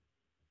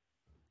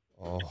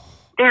 Oh,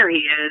 there he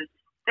is.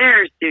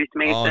 There's Deuce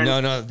Mason. Oh,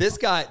 no. This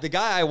guy, the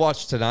guy I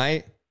watched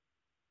tonight,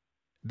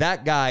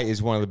 that guy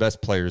is one of the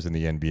best players in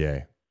the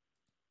NBA.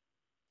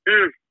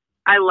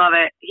 I love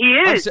it. He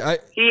is.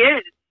 He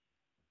is.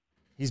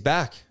 He's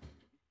back.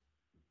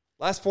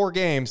 Last 4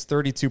 games,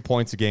 32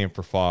 points a game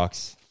for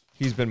Fox.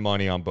 He's been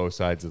money on both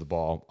sides of the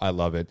ball. I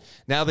love it.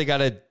 Now they got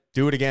to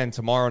do it again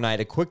tomorrow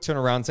night. A quick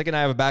turnaround. Second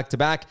night of a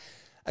back-to-back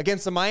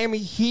against the Miami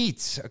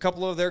Heat. A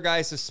couple of their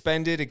guys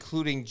suspended,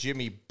 including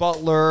Jimmy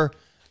Butler,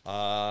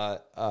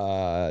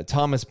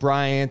 Thomas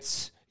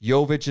Bryant.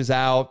 Jovic is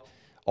out.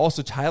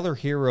 Also, Tyler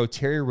Hero,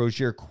 Terry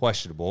Rozier,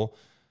 questionable.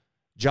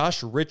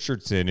 Josh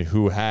Richardson,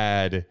 who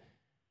had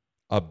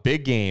a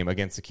big game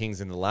against the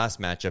Kings in the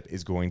last matchup,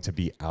 is going to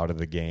be out of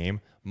the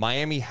game.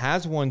 Miami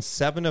has won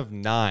 7 of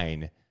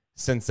 9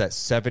 since that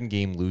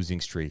 7-game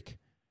losing streak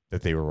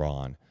that they were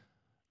on.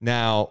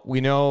 Now, we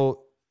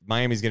know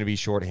Miami's going to be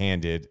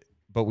shorthanded,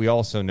 but we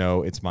also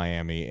know it's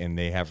Miami, and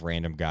they have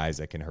random guys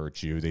that can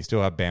hurt you. They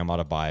still have Bam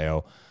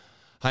Adebayo.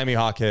 Jaime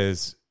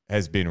Jaquez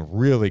has been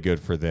really good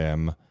for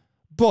them.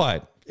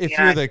 But if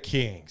you're the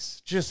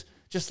Kings, just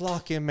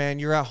lock in, man.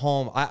 You're at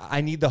home. I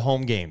need the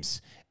home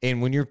games. And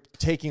when you're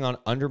taking on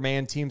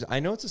undermanned teams, I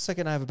know it's the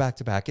second night of a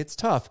back-to-back. It's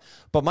tough.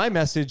 But my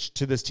message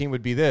to this team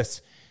would be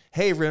this.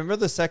 Hey, remember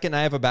the second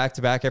night of a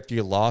back-to-back after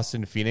you lost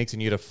in Phoenix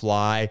and you had to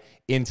fly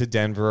into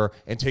Denver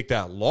and take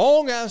that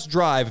long-ass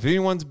drive? If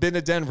anyone's been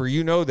to Denver,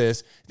 you know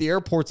this. The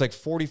airport's like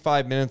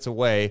 45 minutes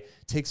away.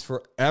 It takes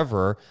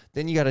forever.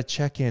 Then you got to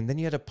check in. Then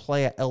you got to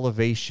play at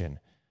elevation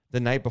the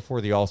night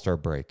before the All-Star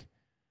break.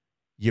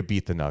 You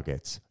beat the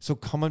Nuggets. So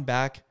coming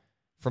back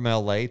from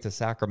L.A. to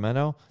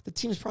Sacramento, the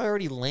team's probably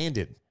already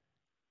landed.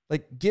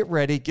 Like, get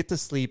ready, get to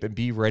sleep, and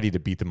be ready to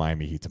beat the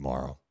Miami Heat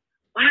tomorrow.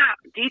 Wow.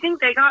 Do you think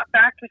they got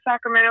back to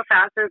Sacramento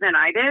faster than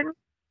I did?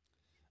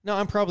 No,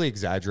 I'm probably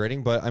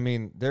exaggerating, but, I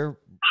mean, they'll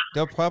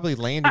probably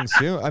landing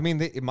soon. I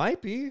mean, it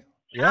might be.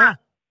 Yeah.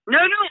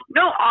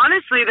 No.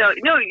 Honestly, though.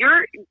 No,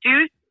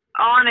 Deuce,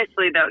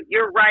 honestly, though,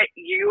 you're right.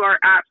 You are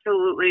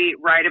absolutely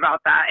right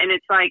about that. And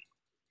it's like,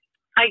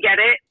 I get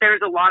it.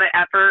 There's a lot of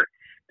effort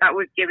that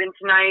was given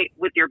tonight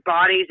with your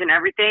bodies and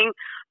everything.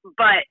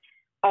 But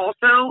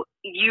also,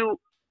 you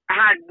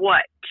had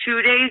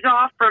 2 days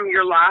off from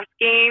your last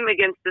game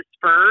against the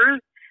Spurs,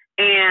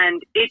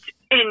 and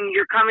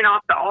you're coming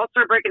off the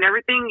All-Star break and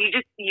everything.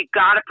 You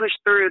got to push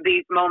through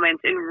these moments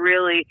and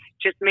really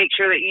just make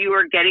sure that you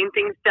are getting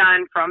things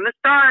done from the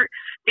start.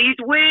 These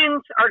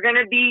wins are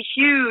going to be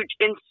huge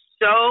and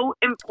so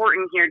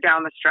important here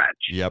down the stretch.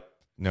 Yep.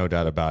 No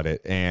doubt about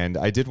it. And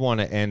I did want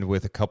to end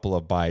with a couple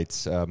of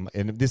bites. And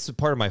this is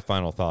part of my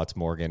final thoughts,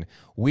 Morgan.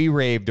 We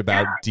raved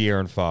about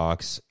De'Aaron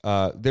Fox.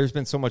 There's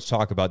been so much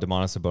talk about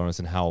Domantas Sabonis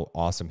and how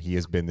awesome he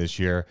has been this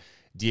year.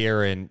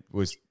 De'Aaron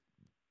was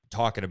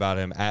talking about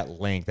him at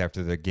length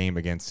after the game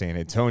against San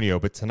Antonio.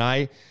 But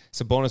tonight,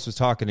 Sabonis was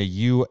talking to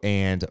you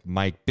and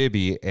Mike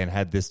Bibby and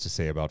had this to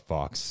say about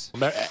Fox.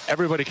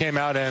 Everybody came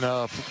out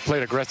and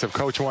played aggressive.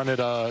 Coach wanted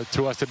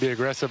to us to be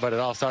aggressive, but it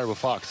all started with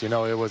Fox. You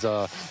know, it was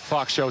a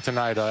Fox show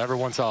tonight.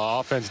 Everyone saw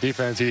offense,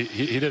 defense.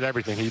 He did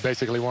everything. He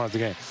basically won the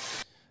game.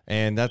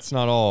 And that's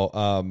not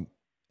all.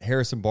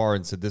 Harrison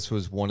Barnes said this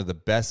was one of the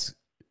best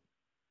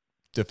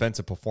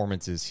defensive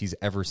performances he's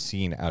ever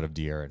seen out of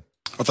De'Aaron.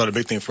 I thought the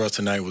big thing for us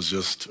tonight was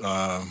just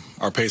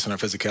our pace and our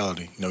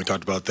physicality. You know, we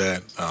talked about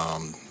that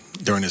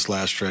during this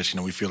last stretch. You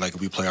know, we feel like if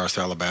we play our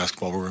style of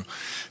basketball, we're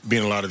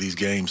beating a lot of these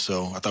games.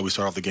 So I thought we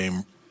started off the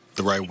game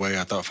the right way.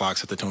 I thought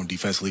Fox set the tone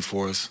defensively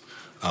for us.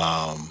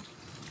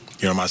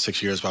 You know, my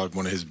 6 years, probably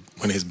one of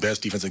his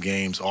best defensive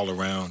games all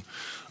around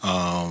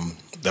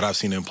that I've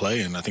seen him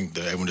play, and I think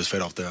that everyone just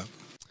fed off that.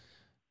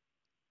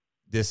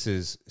 This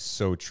is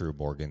so true,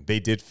 Morgan.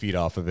 They did feed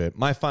off of it.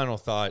 My final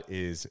thought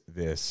is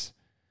this.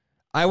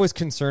 I was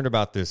concerned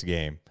about this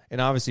game,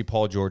 and obviously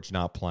Paul George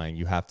not playing.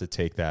 You have to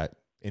take that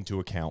into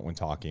account when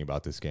talking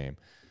about this game.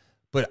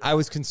 But I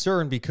was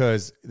concerned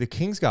because the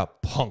Kings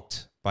got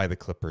punked by the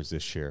Clippers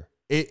this year.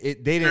 They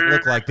didn't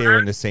look like they were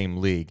in the same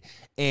league.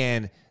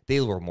 And They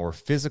were more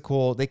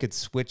physical. They could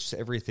switch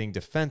everything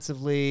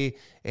defensively.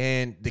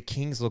 And the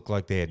Kings looked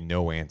like they had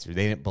no answer.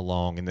 They didn't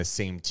belong in the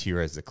same tier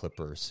as the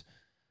Clippers.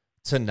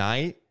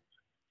 Tonight,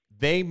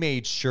 they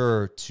made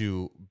sure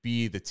to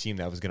be the team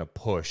that was going to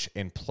push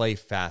and play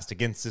fast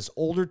against this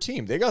older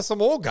team. They got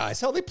some old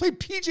guys. Hell, they played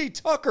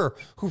PJ Tucker,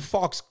 who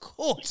Fox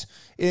cooked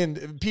in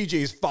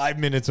PJ's 5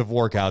 minutes of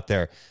work out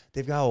there.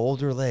 They've got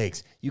older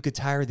legs. You could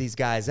tire these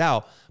guys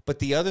out. But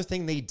the other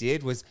thing they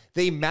did was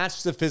they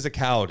matched the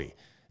physicality.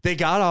 They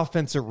got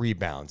offensive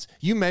rebounds.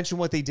 You mentioned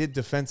what they did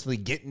defensively,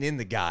 getting in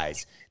the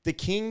guys. The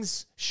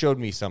Kings showed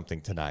me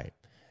something tonight.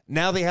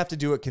 Now they have to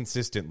do it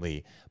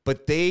consistently,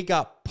 but they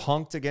got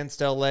punked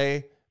against LA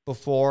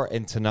before,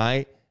 and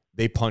tonight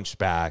they punched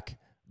back.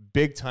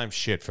 Big time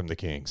shit from the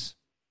Kings.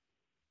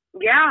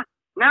 Yeah,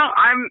 no,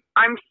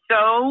 I'm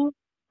so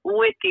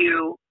with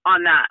you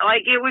on that.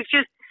 Like, it was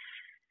just,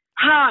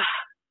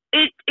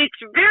 it's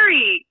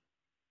very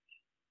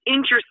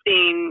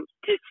interesting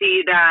to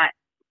see that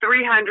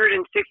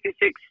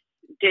 366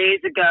 days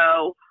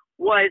ago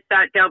was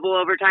that double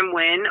overtime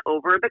win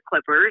over the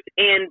Clippers,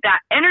 and that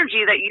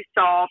energy that you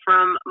saw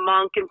from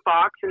Monk and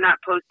Fox in that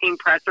post-game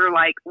presser,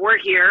 like, we're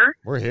here.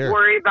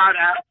 Worry about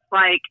us.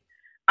 Like,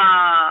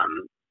 I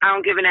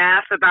don't give an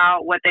F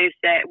about what they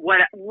say,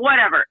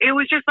 whatever. It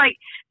was just like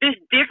this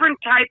different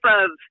type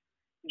of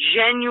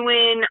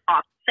genuine,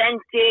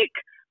 authentic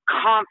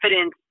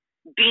confidence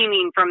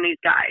beaming from these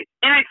guys.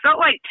 And I felt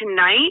like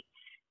tonight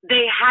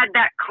they had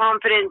that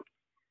confidence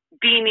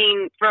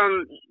beaming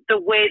from the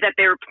way that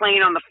they were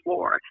playing on the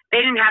floor. They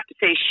didn't have to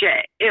say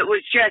shit. It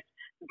was just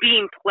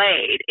being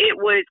played. It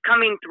was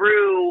coming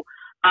through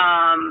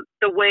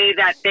the way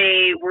that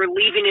they were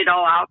leaving it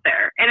all out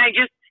there. And I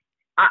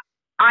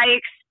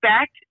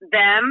expect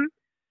them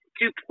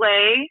to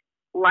play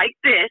like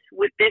this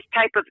with this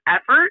type of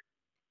effort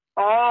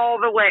all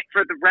the way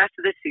for the rest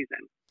of the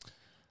season.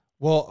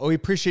 Well, we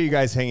appreciate you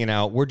guys hanging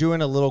out. We're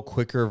doing a little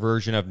quicker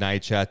version of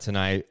Night Chat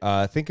tonight.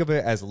 Think of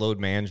it as load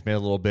management a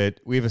little bit.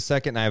 We have a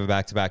second, and I have a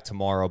back-to-back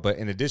tomorrow. But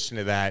in addition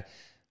to that,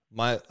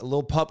 my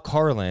little pup,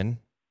 Carlin,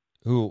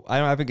 who I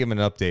haven't given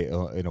an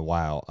update in a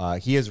while,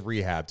 he has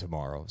rehab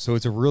tomorrow. So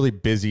it's a really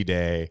busy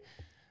day.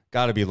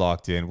 Got to be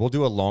locked in. We'll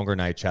do a longer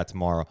Night Chat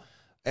tomorrow.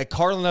 A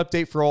Carlin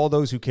update for all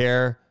those who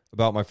care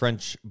about my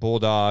French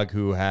bulldog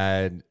who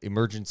had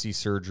emergency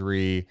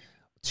surgery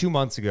 2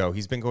 months ago.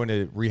 He's been going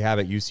to rehab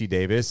at UC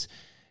Davis.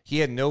 He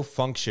had no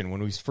function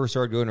when we first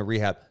started going to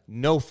rehab,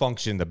 no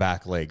function in the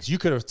back legs. You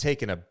could have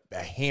taken a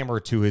hammer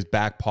to his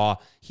back paw.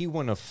 He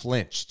wouldn't have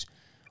flinched.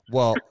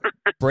 Well,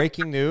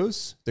 breaking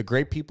news, the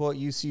great people at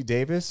UC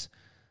Davis,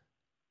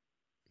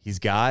 he's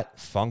got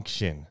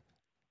function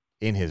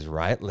in his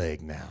right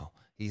leg now.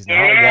 He's not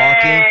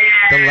walking.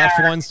 The left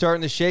one's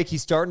starting to shake.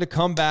 He's starting to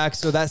come back.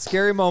 So that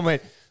scary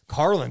moment,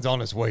 Carlin's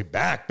on his way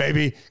back,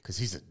 baby, because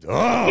he's a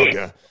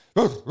dog.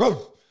 Oh,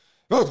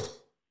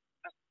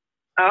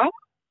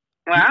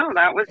 wow,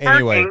 that was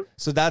anyway. working.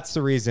 So that's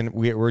the reason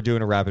we're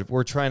doing a rapid.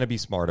 We're trying to be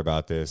smart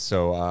about this.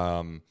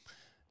 So,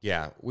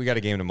 yeah, we got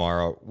a game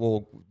tomorrow.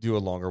 We'll do a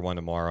longer one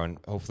tomorrow and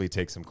hopefully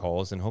take some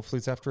calls. And hopefully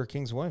it's after a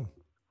Kings win.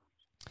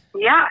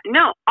 Yeah,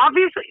 no,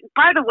 obviously.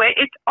 By the way,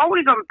 it's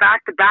always on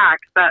back-to-back.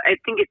 But I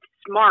think it's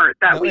smart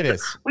that it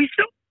is. We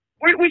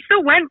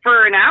still went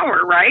for an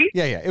hour, right?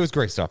 Yeah, it was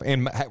great stuff.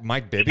 And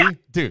Mike Bibby,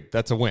 dude,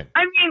 that's a win.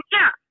 I mean,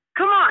 yeah.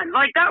 Come on,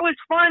 like that was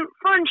fun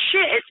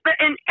shit.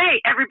 And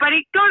hey,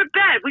 everybody, go to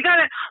bed. We got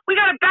a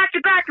back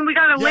to back, and we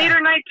got a later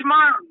night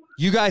tomorrow.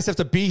 You guys have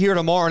to be here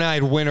tomorrow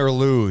night, win or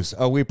lose.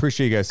 We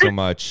appreciate you guys so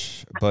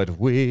much, but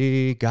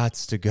we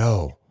gots to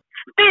go.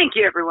 Thank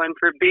you, everyone,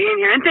 for being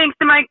here, and thanks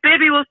to Mike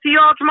Bibby. We'll see you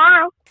all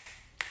tomorrow.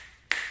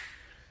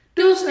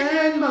 Deuce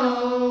and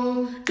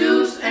Mo,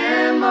 Deuce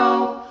and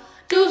Mo,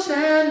 Deuce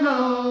and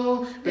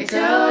Mo. They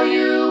tell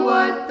you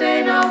what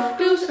they know.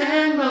 Deuce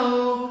and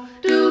Mo,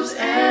 Deuce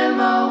and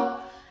Mo,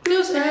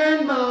 Deuce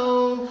and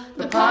Mo.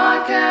 The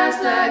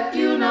podcast that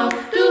you know.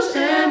 Deuce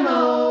and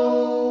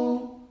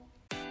Mo.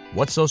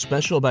 What's so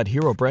special about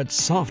Hero Bread's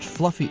soft,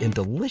 fluffy, and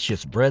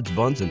delicious breads,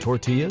 buns, and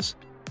tortillas?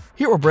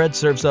 Hero Bread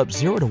serves up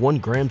 0 to 1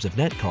 grams of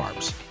net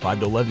carbs, 5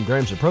 to 11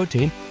 grams of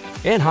protein,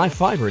 and high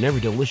fiber in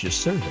every delicious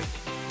serving.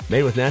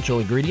 Made with natural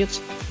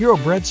ingredients, Hero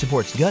Bread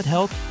supports gut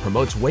health,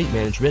 promotes weight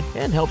management,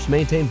 and helps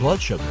maintain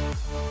blood sugar.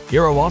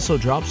 Hero also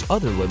drops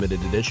other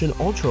limited edition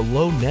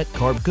ultra-low net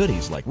carb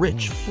goodies like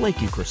rich,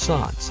 flaky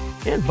croissants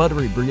and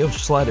buttery brioche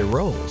slider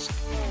rolls.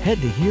 Head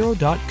to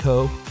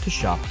hero.co to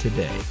shop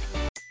today.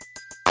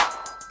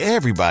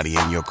 Everybody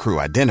in your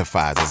crew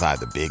identifies as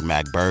either Big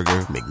Mac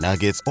Burger,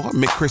 McNuggets, or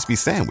McCrispy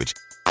Sandwich.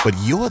 But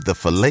you're the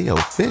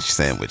Filet-O-Fish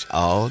Sandwich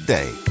all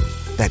day.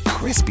 That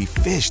crispy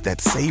fish, that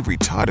savory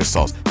tartar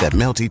sauce, that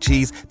melty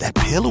cheese, that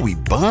pillowy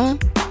bun.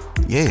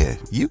 Yeah,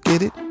 you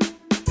get it.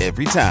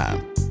 Every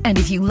time. And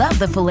if you love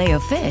the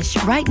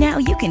Filet-O-Fish, right now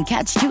you can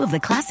catch 2 of the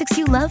classics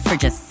you love for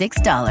just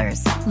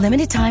 $6.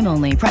 Limited time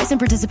only. Price and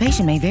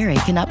participation may vary.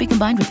 Cannot be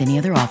combined with any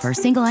other offer.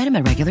 Single item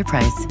at regular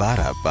price.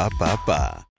 Ba-da-ba-ba-ba.